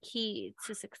that's the key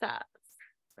to success,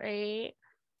 right?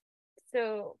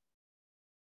 So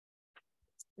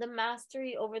the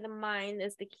mastery over the mind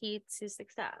is the key to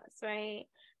success, right?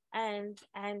 And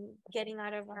getting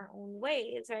out of our own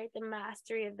ways, right? The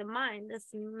mastery of the mind, this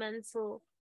mental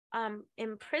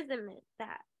imprisonment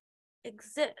that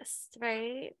exists,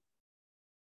 right?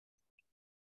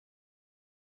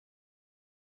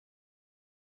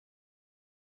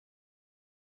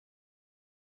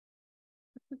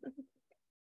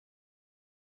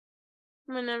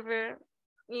 Whenever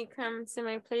you come to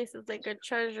my place, it's like a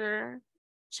treasure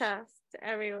chest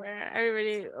everywhere.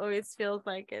 Everybody always feels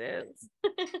like it is.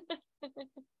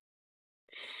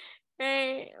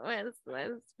 right?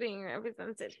 What's being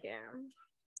represented here?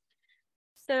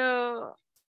 So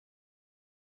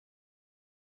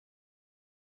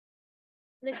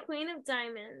the Queen of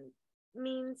Diamonds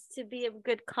means to be of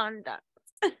good conduct.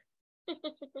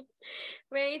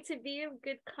 Right? To be of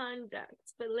good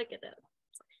conduct. But look at it.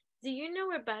 Do you know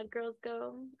where bad girls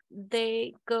go?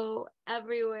 They go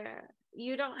everywhere.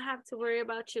 You don't have to worry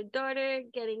about your daughter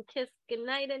getting kissed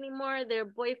goodnight anymore. Their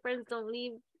boyfriends don't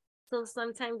leave till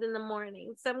sometimes in the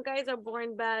morning. Some guys are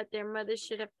born bad. Their mother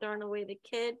should have thrown away the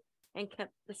kid and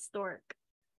kept the stork.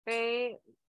 Right?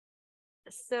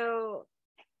 So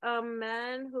a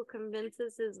man who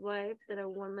convinces his wife that a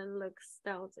woman looks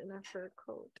stout in a fur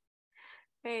coat.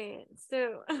 Right.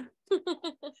 So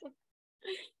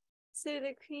so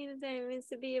the Queen of Diamonds,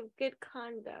 to be of good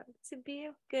conduct, to be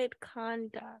of good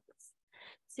conduct,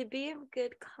 to be of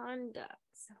good conduct.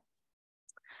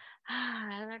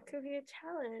 That could be a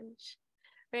challenge,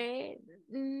 right?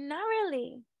 Not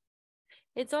really.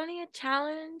 It's only a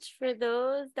challenge for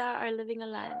those that are living a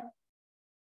lie.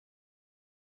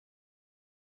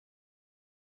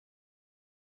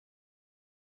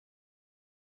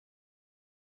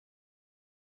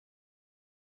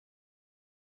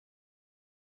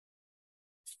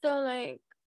 So like,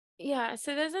 yeah,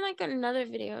 so there's like another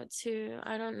video too.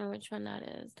 I don't know which one that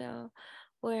is though,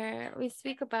 where we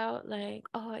speak about like,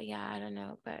 oh yeah, I don't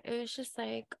know, but it was just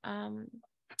like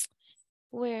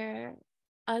where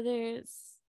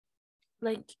others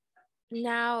like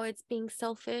now it's being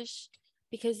selfish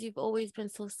because you've always been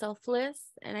so selfless.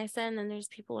 And I said, and then there's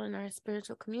people in our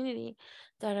spiritual community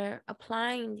that are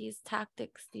applying these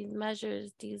tactics, these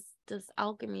measures, this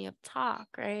alchemy of talk,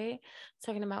 right?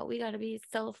 Talking about we got to be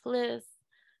selfless,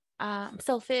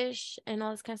 selfish, and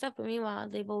all this kind of stuff. But meanwhile,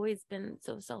 they've always been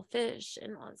so selfish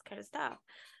and all this kind of stuff,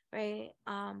 right?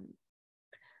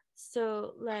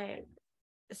 So like,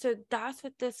 so that's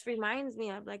what this reminds me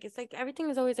of. Like, it's like everything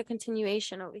is always a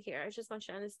continuation over here. I just want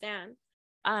you to understand.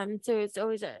 So it's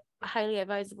always highly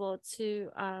advisable to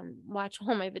watch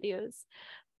all my videos.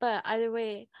 But either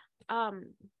way,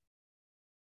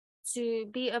 to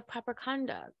be of proper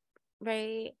conduct,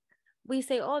 right? We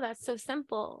say, oh, that's so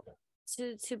simple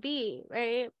to be,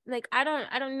 right? Like I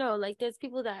don't know. Like there's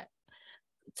people that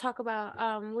talk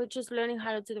about we're just learning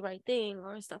how to do the right thing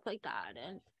or stuff like that.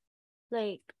 And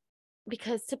like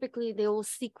because typically they will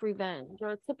seek revenge,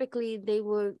 or typically they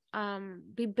would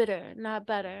be bitter, not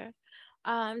better.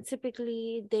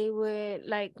 Typically they would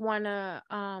like wanna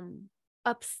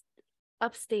up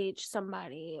upstage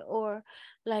somebody, or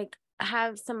like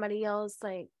have somebody else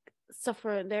like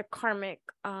suffer their karmic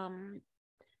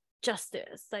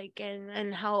justice, like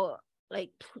and how like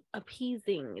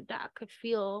appeasing that could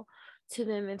feel to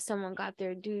them if someone got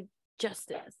their due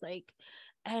justice, like.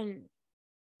 And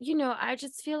you know, I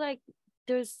just feel like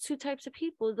there's two types of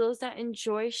people: those that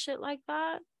enjoy shit like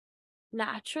that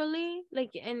naturally,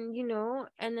 like, and you know,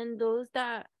 and then those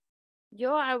that,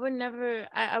 yo, I would never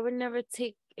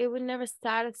take it, would never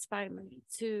satisfy me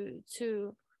to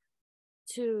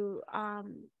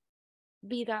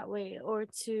be that way, or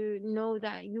to know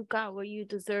that you got what you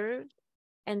deserved,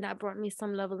 and that brought me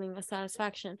some leveling of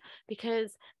satisfaction.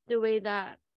 Because the way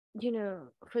that, you know,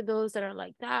 for those that are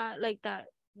like that,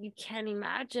 you can't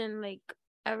imagine like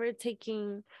ever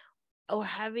taking or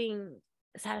having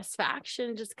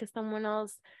satisfaction just because someone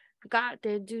else got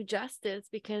their due justice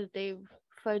because they've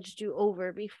fudged you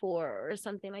over before or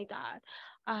something like that.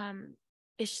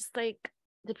 It's just like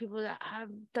the people that have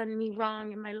done me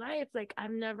wrong in my life, like I've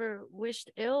never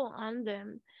wished ill on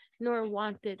them nor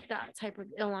wanted that type of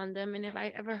ill on them. And if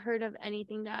I ever heard of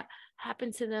anything that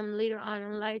happened to them later on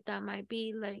in life that might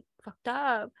be like fucked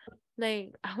up,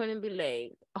 like I wouldn't be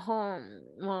like, oh,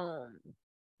 well,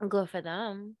 good for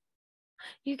them.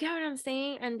 You get what I'm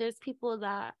saying? And there's people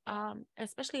that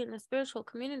especially in the spiritual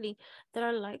community, that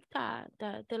are like that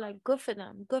they're like, good for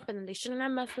them, good for them, they shouldn't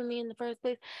have messed with me in the first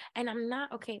place. And I'm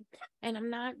not okay, and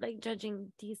I'm not like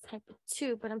judging these type of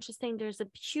two, but I'm just saying there's a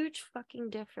huge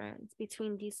fucking difference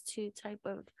between these two type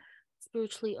of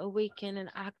spiritually awakened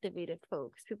and activated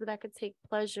folks, people that could take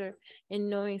pleasure in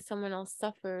knowing someone else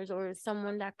suffers, or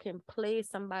someone that can play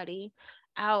somebody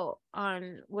out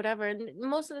on whatever. And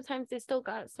most of the times they still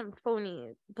got some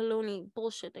phony baloney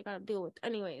bullshit they gotta deal with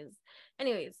anyways.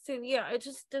 So yeah, it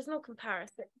just, there's no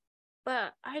comparison.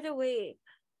 But either way,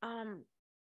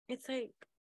 it's like,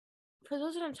 for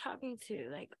those that I'm talking to,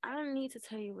 like I don't need to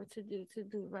tell you what to do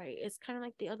right. It's kind of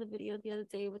like the other video the other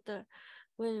day with the,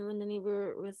 when the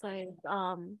neighbor was like,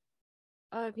 oh,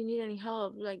 if you need any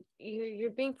help, like you're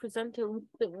being presented with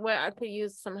what I could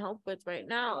use some help with right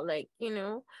now, like, you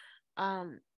know.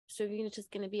 So if you're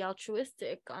just gonna be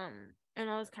altruistic, and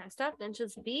all this kind of stuff, then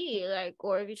just be like,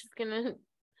 or if you're just gonna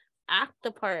act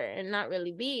the part and not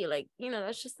really be like,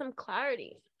 that's just some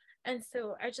clarity. And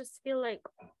so I just feel like,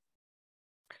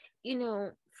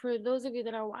 for those of you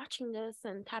that are watching this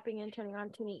and tapping in, turning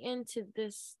on, tuning into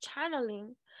this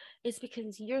channeling, it's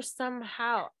because you're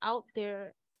somehow out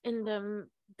there in the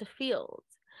field.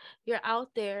 You're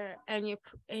out there, and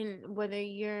whether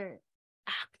you're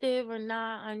active or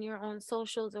not on your own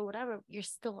socials or whatever, you're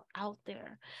still out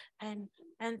there. And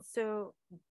so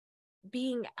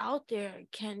being out there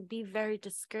can be very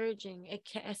discouraging. It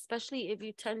can, especially if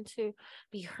you tend to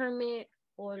be hermit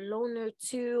or loner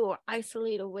too, or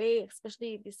isolate away,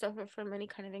 especially if you suffer from any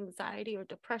kind of anxiety or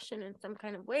depression in some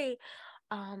kind of way.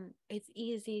 It's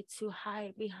easy to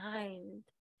hide behind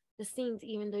the scenes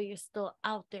even though you're still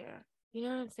out there. You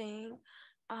know what I'm saying?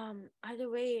 Either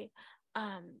way,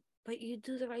 but you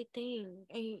do the right thing,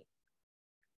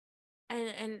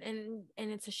 and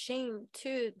it's a shame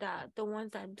too that the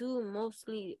ones that do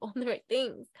mostly all the right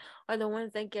things are the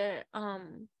ones that get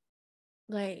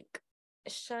like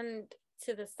shunned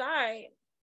to the side.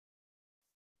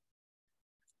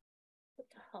 What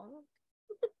the hell?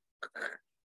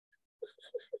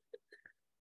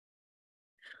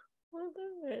 What is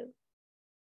it?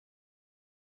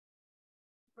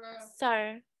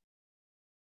 Sorry.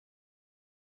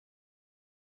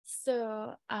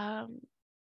 So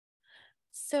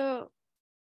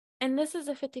and this is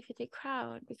a 50-50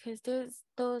 crowd, because there's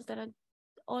those that are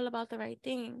all about the right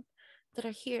thing that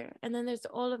are here, and then there's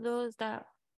all of those that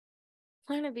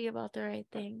want to be about the right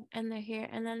thing and they're here,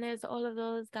 and then there's all of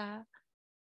those that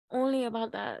only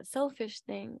about that selfish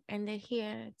thing, and they're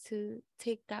here to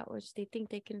take that which they think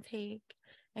they can take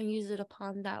and use it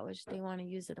upon that which they want to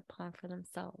use it upon for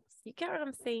themselves. You get what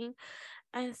I'm saying?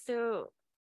 And so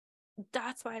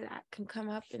that's why that can come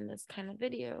up in this kind of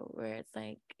video where it's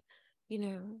like,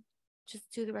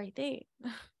 just do the right thing.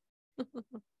 You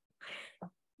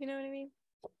know what I mean?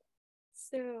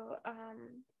 So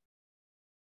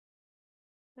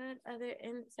what other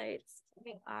insights do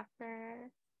we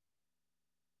offer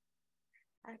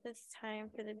at this time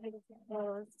for the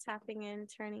beautiful tapping in,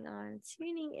 turning on,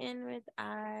 tuning in with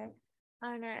I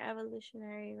on our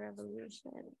evolutionary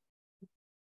revolution?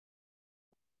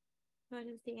 What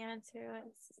is the answer?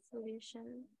 What's the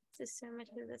solution to so much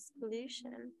of this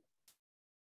pollution?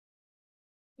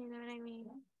 You know what I mean?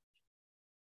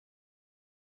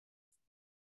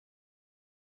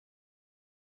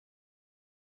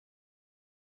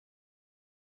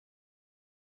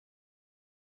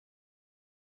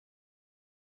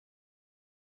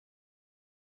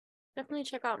 Definitely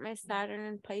check out my Saturn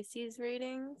and Pisces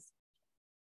readings.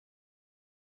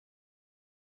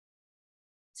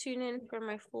 Tune in for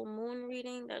my full moon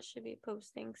reading that should be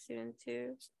posting soon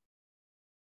too.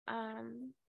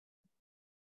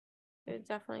 So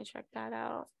definitely check that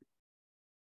out.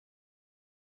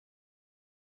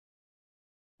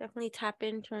 Definitely tap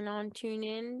in, turn on, tune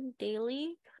in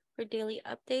daily for daily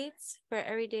updates. For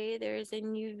every day, there is a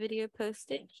new video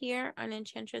posted here on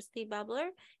Enchantressly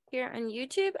Babbler here on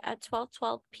YouTube at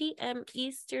 12:12 p.m.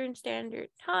 Eastern Standard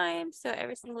Time. So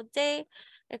every single day,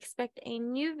 expect a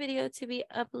new video to be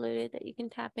uploaded that you can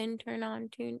tap in, turn on,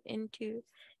 tune into. You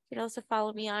can also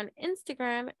follow me on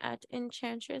Instagram at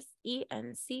Enchantress,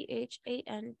 ENCHANTRESS.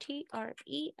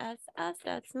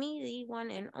 That's me, the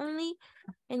one and only.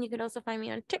 And you can also find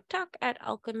me on TikTok at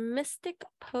Alchemistic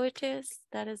Poetess.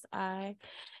 That is I.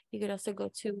 You could also go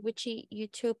to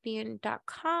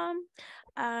witchyutopian.com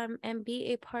and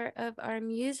be a part of our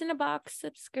Muse in a Box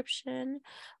subscription,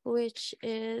 which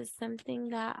is something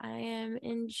that I am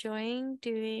enjoying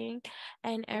doing.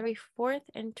 And every 4th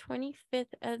and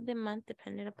 25th of the month,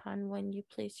 depending upon when you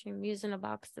place your Muse in a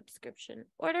Box subscription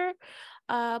order,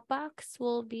 a box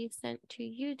will be sent to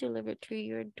you, delivered to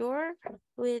your door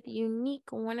with unique,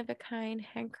 one-of-a-kind,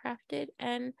 handcrafted,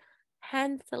 and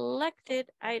hand-selected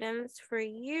items for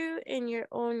you in your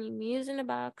own Muse in a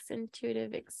Box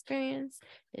intuitive experience.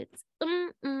 It's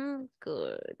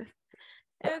good.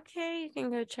 Okay, you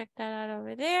can go check that out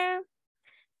over there.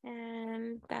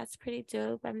 And that's pretty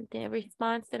dope. The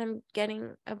response that I'm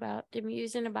getting about the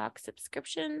Muse in a Box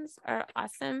subscriptions are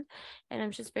awesome, and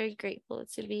I'm just very grateful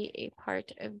to be a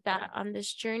part of that on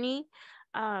this journey.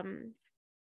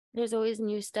 There's always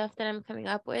new stuff that I'm coming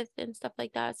up with and stuff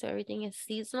like that, so everything is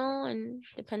seasonal and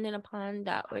dependent upon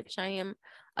that which I am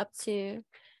up to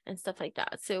and stuff like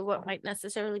that. So what might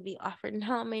necessarily be offered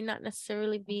now may not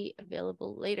necessarily be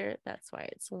available later. That's why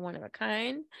it's one of a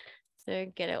kind, so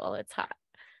get it while it's hot.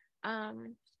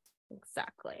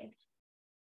 Exactly.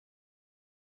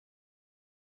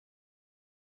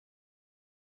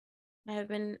 I have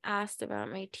been asked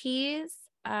about my teas.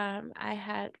 I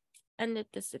had ended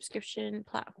the subscription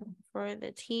platform for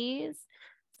the teas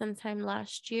sometime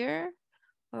last year,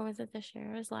 or was it this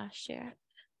year? It was last year.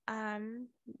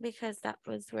 Because that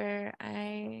was where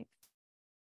I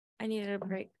needed a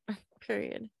break.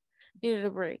 Period. Needed a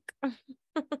break.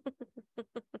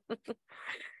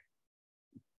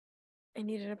 I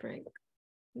needed a break.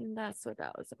 And that's what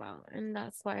that was about. And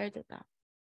that's why I did that.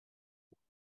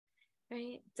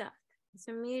 Right? Death. It's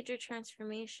a major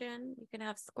transformation. You can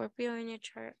have Scorpio in your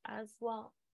chart as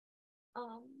well.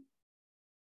 I'm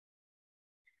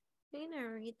gonna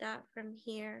read that from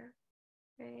here.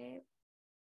 Right?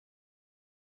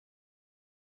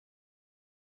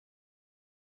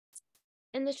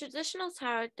 In the traditional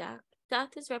tarot deck,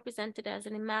 death is represented as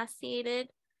an emaciated,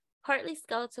 partly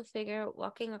skeletal figure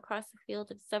walking across a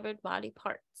field of severed body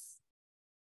parts.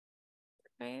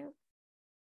 Right?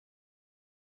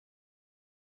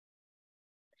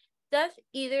 Death,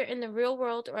 either in the real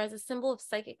world or as a symbol of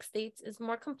psychic states, is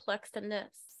more complex than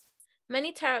this.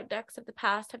 Many tarot decks of the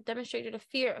past have demonstrated a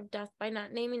fear of death by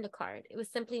not naming the card. It was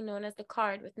simply known as the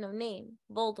card with no name,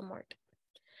 Voldemort.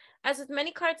 As with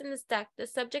many cards in this deck, the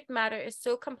subject matter is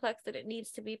so complex that it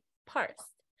needs to be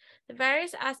parsed. The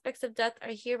various aspects of death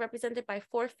are here represented by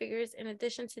 4 figures in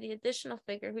addition to the additional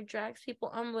figure who drags people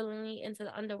unwillingly into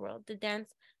the underworld, the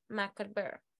dance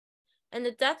macabre. In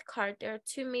the death card, there are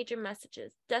 2 major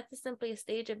messages. Death is simply a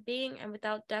stage of being, and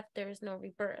without death, there is no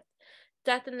rebirth.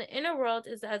 Death in the inner world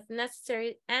is as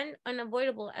necessary and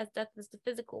unavoidable as death is the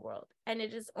physical world, and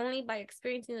it is only by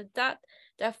experiencing the death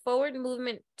that forward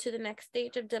movement to the next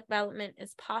stage of development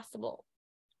is possible.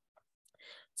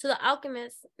 To the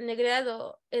alchemist,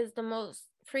 Negredo is the most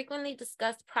frequently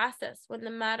discussed process. When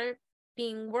the matter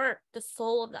being worked, the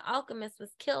soul of the alchemist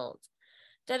was killed.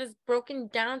 That is broken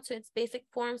down to its basic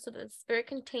form so that the spirit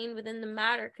contained within the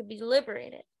matter could be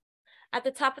liberated. At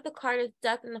the top of the card is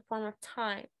death in the form of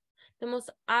time. The most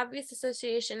obvious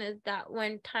association is that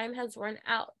when time has run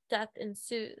out, death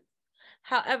ensues.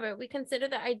 However, we consider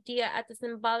the idea at the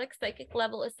symbolic psychic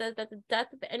level. It says that the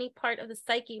death of any part of the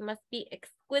psyche must be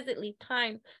exquisitely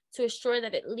timed to assure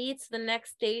that it leads to the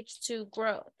next stage to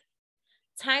growth.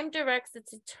 Time directs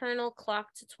its eternal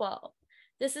clock to 12.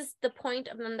 This is the point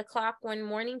on the clock when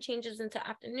morning changes into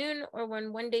afternoon or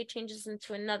when one day changes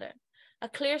into another. A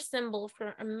clear symbol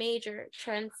for a major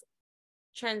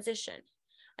transition.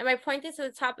 And by pointing to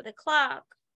the top of the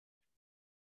clock,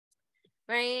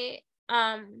 right,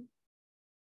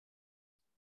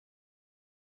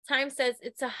 time says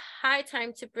it's a high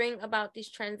time to bring about these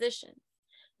transitions.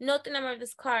 Note the number of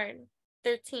this card,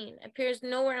 13, appears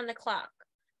nowhere on the clock.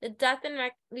 The death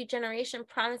and regeneration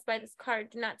promised by this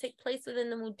card do not take place within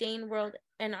the mundane world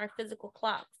and our physical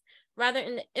clocks, rather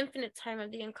in the infinite time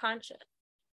of the unconscious.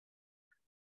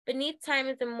 Beneath time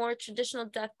is a more traditional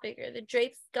death figure, the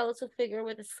draped skeletal figure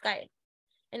with a scythe.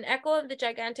 An echo of the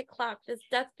gigantic clock, this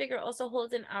death figure also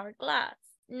holds an hourglass.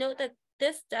 Note that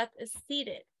this death is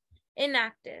seated,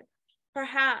 inactive,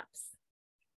 perhaps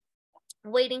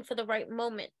waiting for the right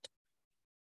moment.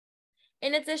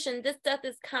 In addition, this death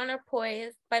is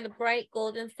counterpoised by the bright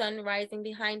golden sun rising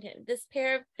behind him. This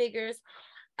pair of figures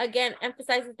again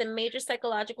emphasizes the major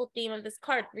psychological theme of this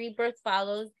card: rebirth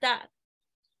follows death.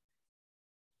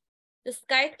 The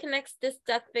scythe connects this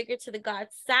death figure to the god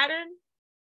Saturn,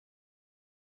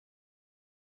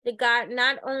 the god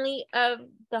not only of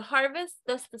the harvest,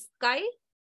 thus the scythe,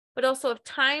 but also of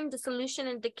time, dissolution,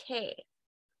 and decay.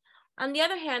 On the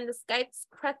other hand, the scythe's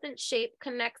crescent shape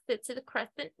connects it to the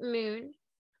crescent moon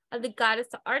of the goddess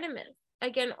Artemis,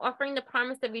 again offering the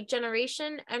promise of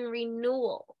regeneration and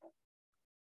renewal.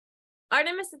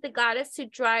 Artemis is the goddess who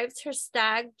drives her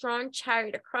stag-drawn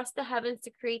chariot across the heavens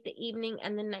to create the evening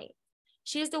and the night.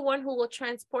 She is the one who will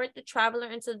transport the traveler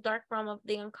into the dark realm of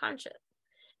the unconscious.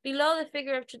 Below the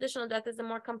figure of traditional death is a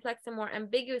more complex and more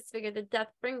ambiguous figure, the death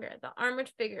bringer, the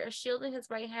armored figure, a shield in his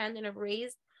right hand and a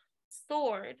raised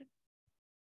sword,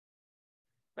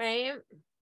 right?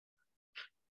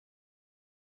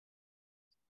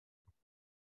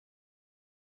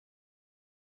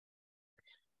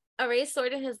 A raised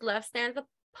sword in his left stands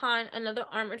upon another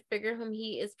armored figure whom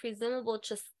he is presumable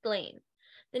to slain.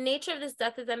 The nature of this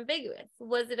death is ambiguous.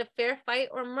 Was it a fair fight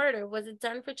or murder? Was it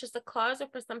done for just a cause or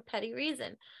for some petty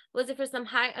reason? Was it for some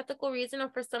high ethical reason or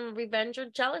for some revenge or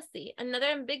jealousy? Another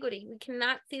ambiguity. We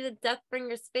cannot see the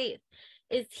Deathbringer's face.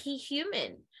 Is he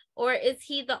human? Or is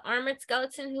he the armored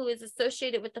skeleton who is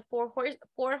associated with the four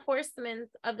horsemen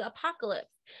of the apocalypse?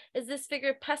 Is this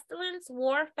figure pestilence,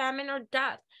 war, famine, or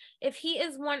death? If he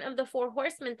is one of the 4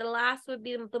 horsemen, the last would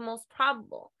be the most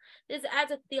probable. This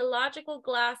adds a theological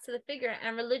glass to the figure,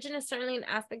 and religion is certainly an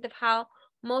aspect of how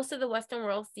most of the Western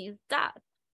world sees death.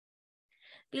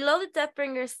 Below the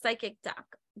Deathbringer psychic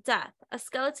death, a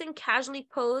skeleton casually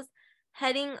posed,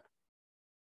 heading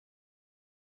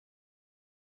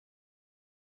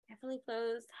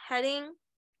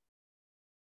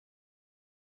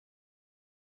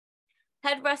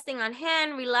head resting on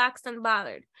hand, relaxed,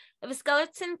 unbothered. If a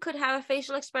skeleton could have a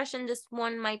facial expression, this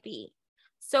one might be.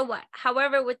 So what?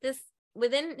 However,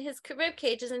 within his rib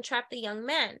cage is entrapped a young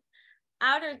man.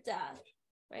 Outer death,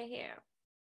 right here.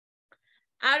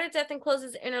 Outer death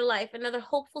encloses inner life, another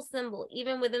hopeful symbol.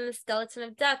 Even within the skeleton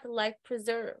of death, life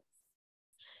preserves.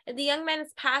 If the young man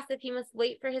is passive, he must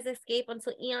wait for his escape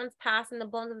until eons pass and the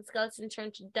bones of the skeleton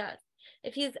turn to dust.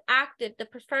 If he is active, the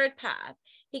preferred path,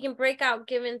 he can break out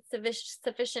given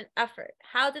sufficient effort.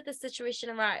 How did the situation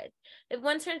arise? If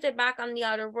one turns their back on the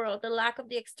outer world, the lack of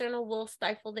the external will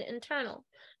stifle the internal.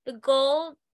 The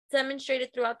goal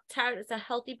demonstrated throughout the tarot is a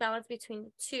healthy balance between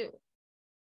the two.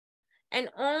 And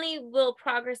only will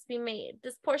progress be made.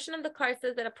 This portion of the card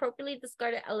says that appropriately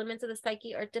discarded elements of the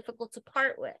psyche are difficult to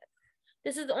part with.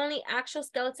 This is the only actual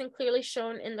skeleton clearly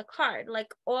shown in the card.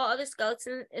 Like all other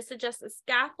skeletons, it suggests a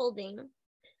scaffolding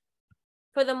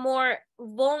for the more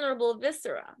vulnerable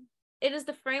viscera. It is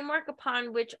the framework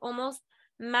upon which almost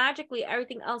magically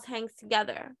everything else hangs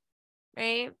together,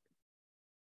 right?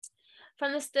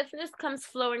 From the stiffness comes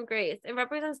flow and grace. It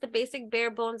represents the basic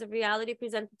bare bones of reality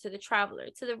presented to the traveler.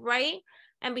 To the right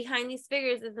and behind these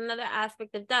figures is another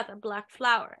aspect of death, a black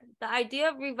flower. The idea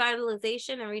of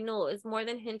revitalization and renewal is more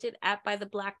than hinted at by the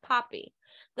black poppy.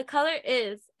 The color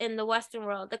is, in the Western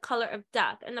world, the color of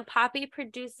death, and the poppy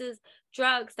produces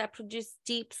drugs that produce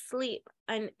deep sleep,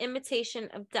 an imitation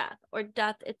of death, or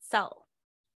death itself.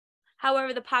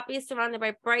 However, the poppy is surrounded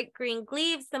by bright green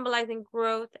leaves, symbolizing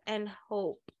growth and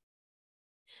hope.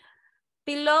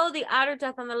 Below the outer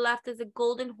death on the left is a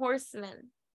golden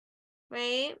horseman,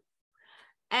 right?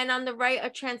 And on the right, a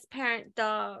transparent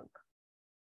dog.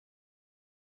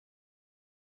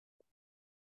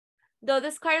 Though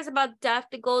this card is about death,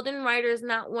 the golden rider is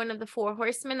not one of the four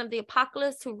horsemen of the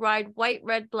apocalypse who ride white,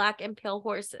 red, black, and pale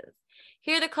horses.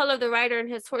 Here, the color of the rider and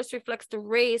his horse reflects the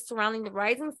rays surrounding the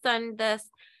rising sun. Thus,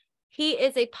 he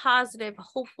is a positive,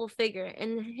 hopeful figure.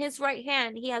 In his right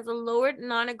hand, he has a lowered,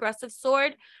 non-aggressive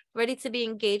sword ready to be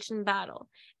engaged in battle.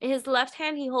 In his left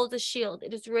hand, he holds a shield.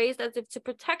 It is raised as if to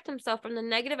protect himself from the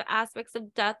negative aspects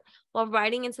of death while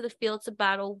riding into the field to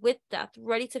battle with death,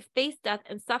 ready to face death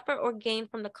and suffer or gain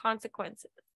from the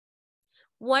consequences.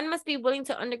 One must be willing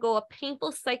to undergo a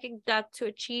painful psychic death to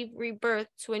achieve rebirth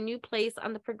to a new place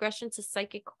on the progression to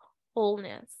psychic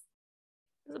wholeness.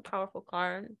 This is a powerful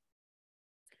card.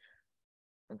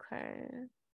 Okay.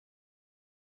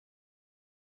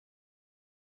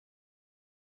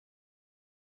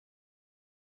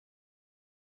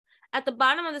 At the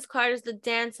bottom of this card is the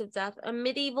Dance of Death, a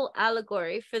medieval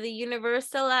allegory for the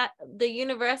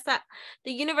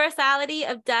universality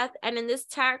of death, and in this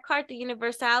tarot card, the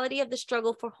universality of the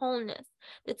struggle for wholeness.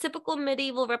 The typical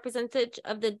medieval representative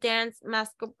of the dance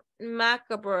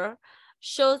macabre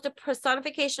shows the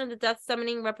personification of the death,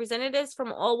 summoning representatives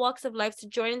from all walks of life to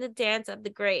join in the dance of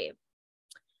the grave.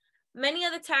 Many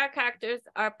of the tarot characters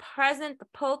are present: the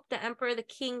Pope, the Emperor, the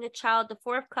King, the Child, the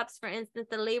Four of Cups, for instance,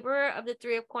 the Laborer of the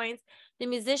Three of Coins, the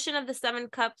Musician of the Seven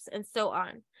Cups, and so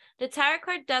on. The tarot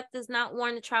card Death does not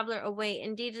warn the traveler away.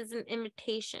 Indeed, it is an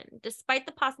invitation, despite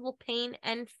the possible pain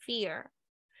and fear.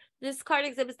 This card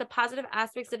exhibits the positive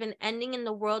aspects of an ending in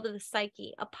the world of the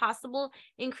psyche, a possible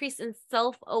increase in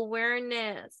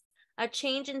self-awareness, a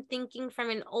change in thinking from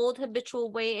an old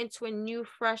habitual way into a new,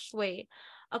 fresh way,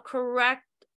 a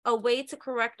way to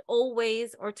correct old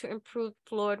ways or to improve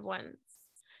flawed ones.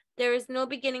 There is no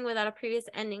beginning without a previous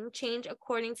ending. Change,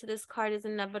 according to this card, is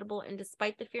inevitable, and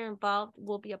despite the fear involved,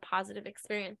 will be a positive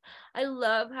experience. I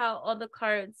love how all the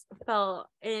cards fell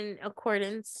in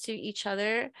accordance to each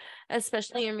other,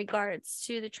 especially in regards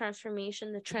to the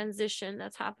transformation, the transition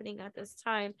that's happening at this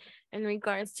time in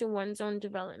regards to one's own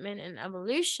development and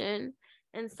evolution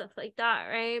and stuff like that,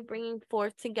 right? Bringing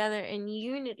forth together in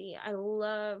unity. I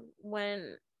love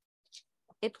when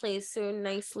it plays so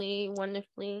nicely,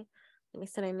 wonderfully. Like I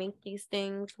said, I make these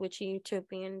things,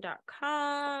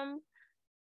 witchyutopian.com.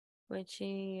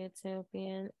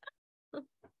 Witchyutopian.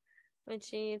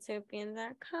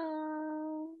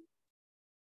 Witchyutopian.com.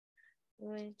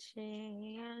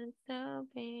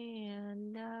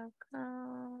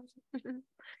 Witchyutopian.com.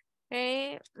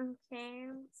 Right? Okay.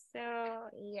 So,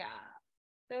 yeah.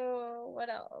 So, what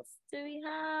else do we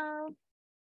have?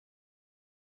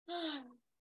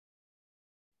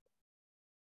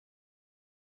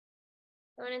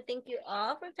 I want to thank you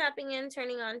all for tapping in,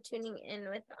 turning on, tuning in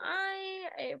with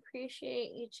I appreciate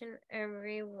each and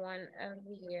every one of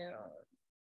you.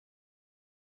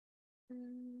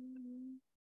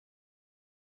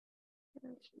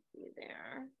 It should be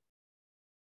there.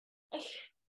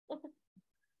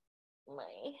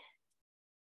 My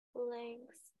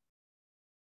legs.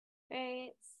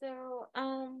 Right, so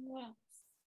what else?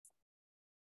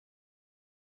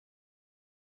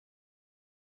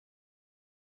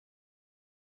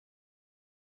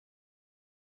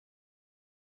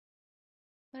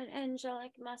 What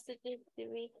angelic messages do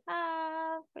we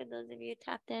have for those of you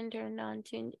tapped in, turned on,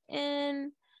 tuned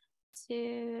in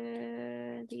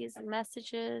to these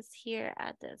messages here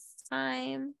at this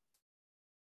time?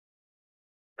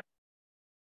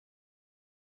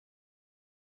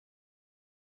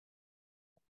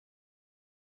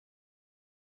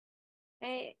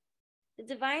 Right. The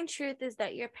divine truth is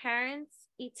that your parents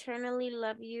eternally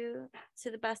love you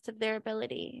to the best of their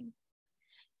ability.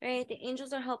 Right? The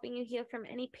angels are helping you heal from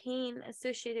any pain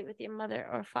associated with your mother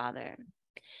or father.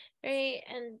 Right?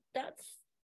 And that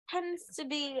tends to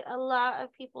be a lot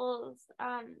of people's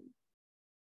hang-ups,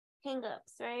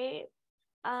 right?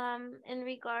 In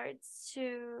regards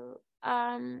to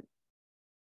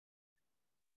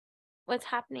what's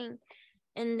happening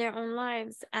in their own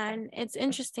lives. And it's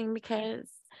interesting because,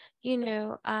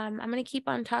 I'm going to keep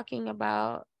on talking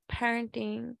about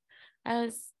parenting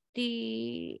as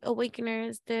the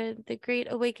awakeners, the great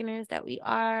awakeners that we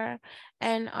are,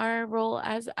 and our role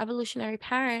as evolutionary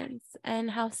parents,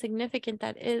 and how significant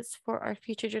that is for our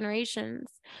future generations,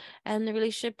 and the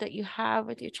relationship that you have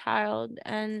with your child,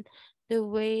 and the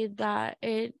way that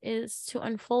it is to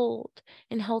unfold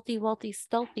in healthy, wealthy,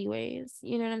 stealthy ways.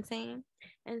 You know what I'm saying?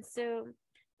 And so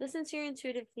listen to your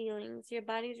intuitive feelings. Your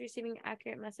body is receiving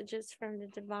accurate messages from the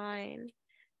divine,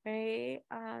 right?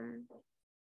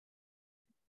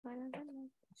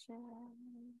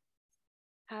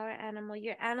 Power animal.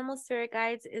 Your animal spirit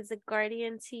guides is a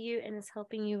guardian to you and is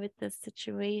helping you with this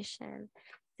situation.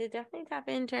 So definitely tap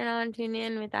in, turn on, tune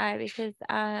in with that, because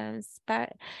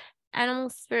animal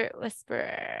spirit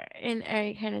whisperer in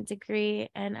every kind of degree,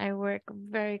 and I work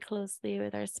very closely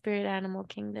with our spirit animal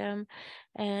kingdom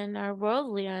and our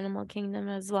worldly animal kingdom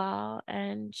as well,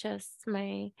 and just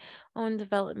my own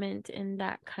development in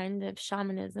that kind of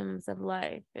shamanisms of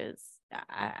life is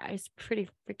pretty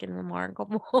freaking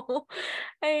remarkable.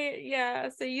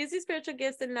 So use your spiritual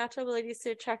gifts and natural abilities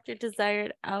to attract your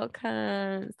desired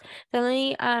outcomes.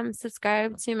 Definitely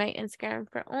subscribe to my Instagram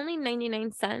for only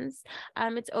 99 cents.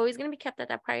 It's always going to be kept at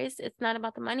that price. It's not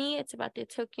about the money, it's about the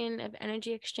token of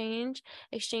energy exchange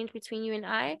between you and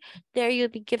I. There you'll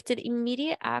be gifted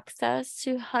immediate access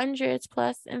to hundreds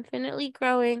plus infinitely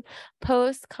growing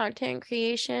post content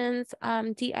creations,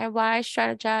 DIY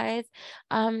strategize,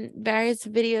 various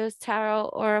videos, tarot,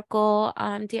 oracle,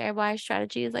 DIY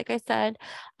strategies, like I said,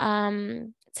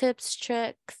 tips,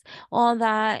 tricks, all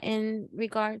that in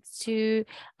regards to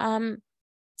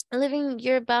living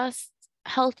your best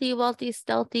healthy, wealthy,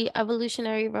 stealthy,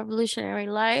 evolutionary, revolutionary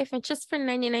life. And just for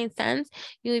 99 cents,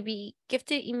 you would be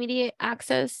gifted immediate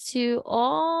access to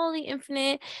all the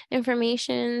infinite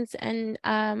informations and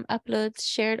uploads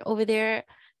shared over there,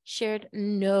 shared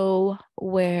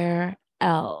nowhere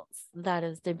else. That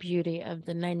is the beauty of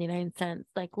the 99 cents.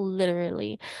 Like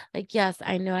literally, like, yes,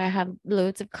 I know I have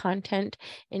loads of content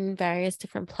in various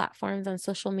different platforms on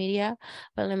social media,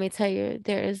 but let me tell you,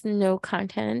 there is no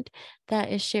content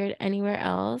that is shared anywhere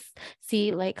else.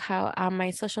 See, like how on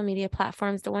my social media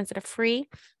platforms, the ones that are free,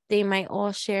 they might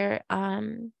all share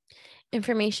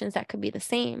informations that could be the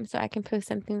same. So I can post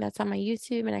something that's on my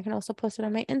YouTube, and I can also post it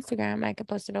on my Instagram. I could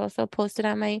post it on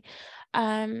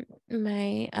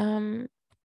my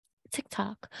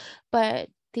TikTok. But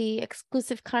the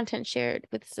exclusive content shared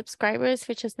with subscribers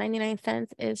for just 99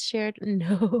 cents is shared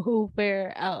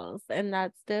nowhere else. And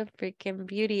that's the freaking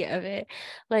beauty of it.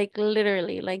 Like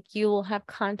literally, like you will have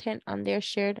content on there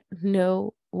shared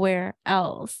nowhere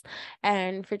else.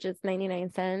 And for just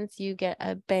 99 cents, you get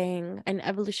a bang, an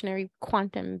evolutionary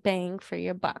quantum bang for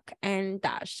your buck. And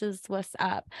that's just what's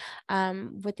up.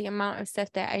 With the amount of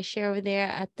stuff that I share over there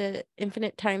at the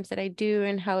infinite times that I do,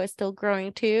 and how it's still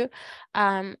growing too.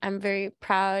 I'm very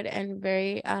proud and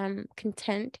very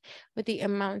content with the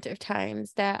amount of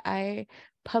times that I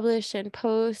publish and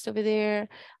post over there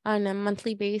on a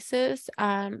monthly basis,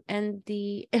 and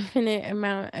the infinite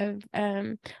amount of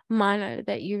manna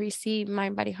that you receive,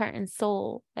 mind, body, heart, and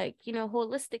soul, like,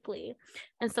 holistically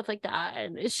and stuff like that.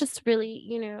 And it's just really,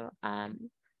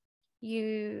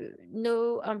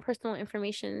 personal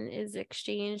information is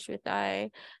exchanged with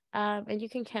and you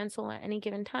can cancel at any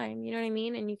given time, you know what I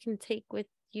mean? And you can take with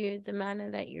you the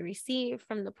manna that you receive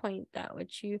from the point that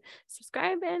which you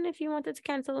subscribe, and if you wanted to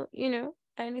cancel,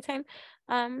 at any time,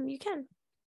 you can.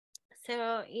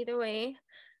 So either way,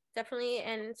 definitely.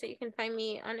 And so you can find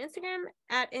me on Instagram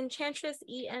at Enchantress,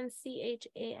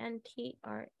 ENCHANTRE,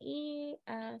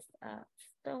 as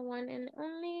the one and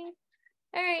only.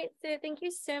 All right, so thank you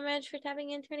so much for tapping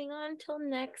in, turning on. Till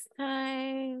next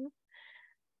time.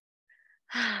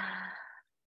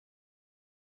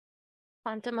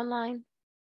 Quantum Align.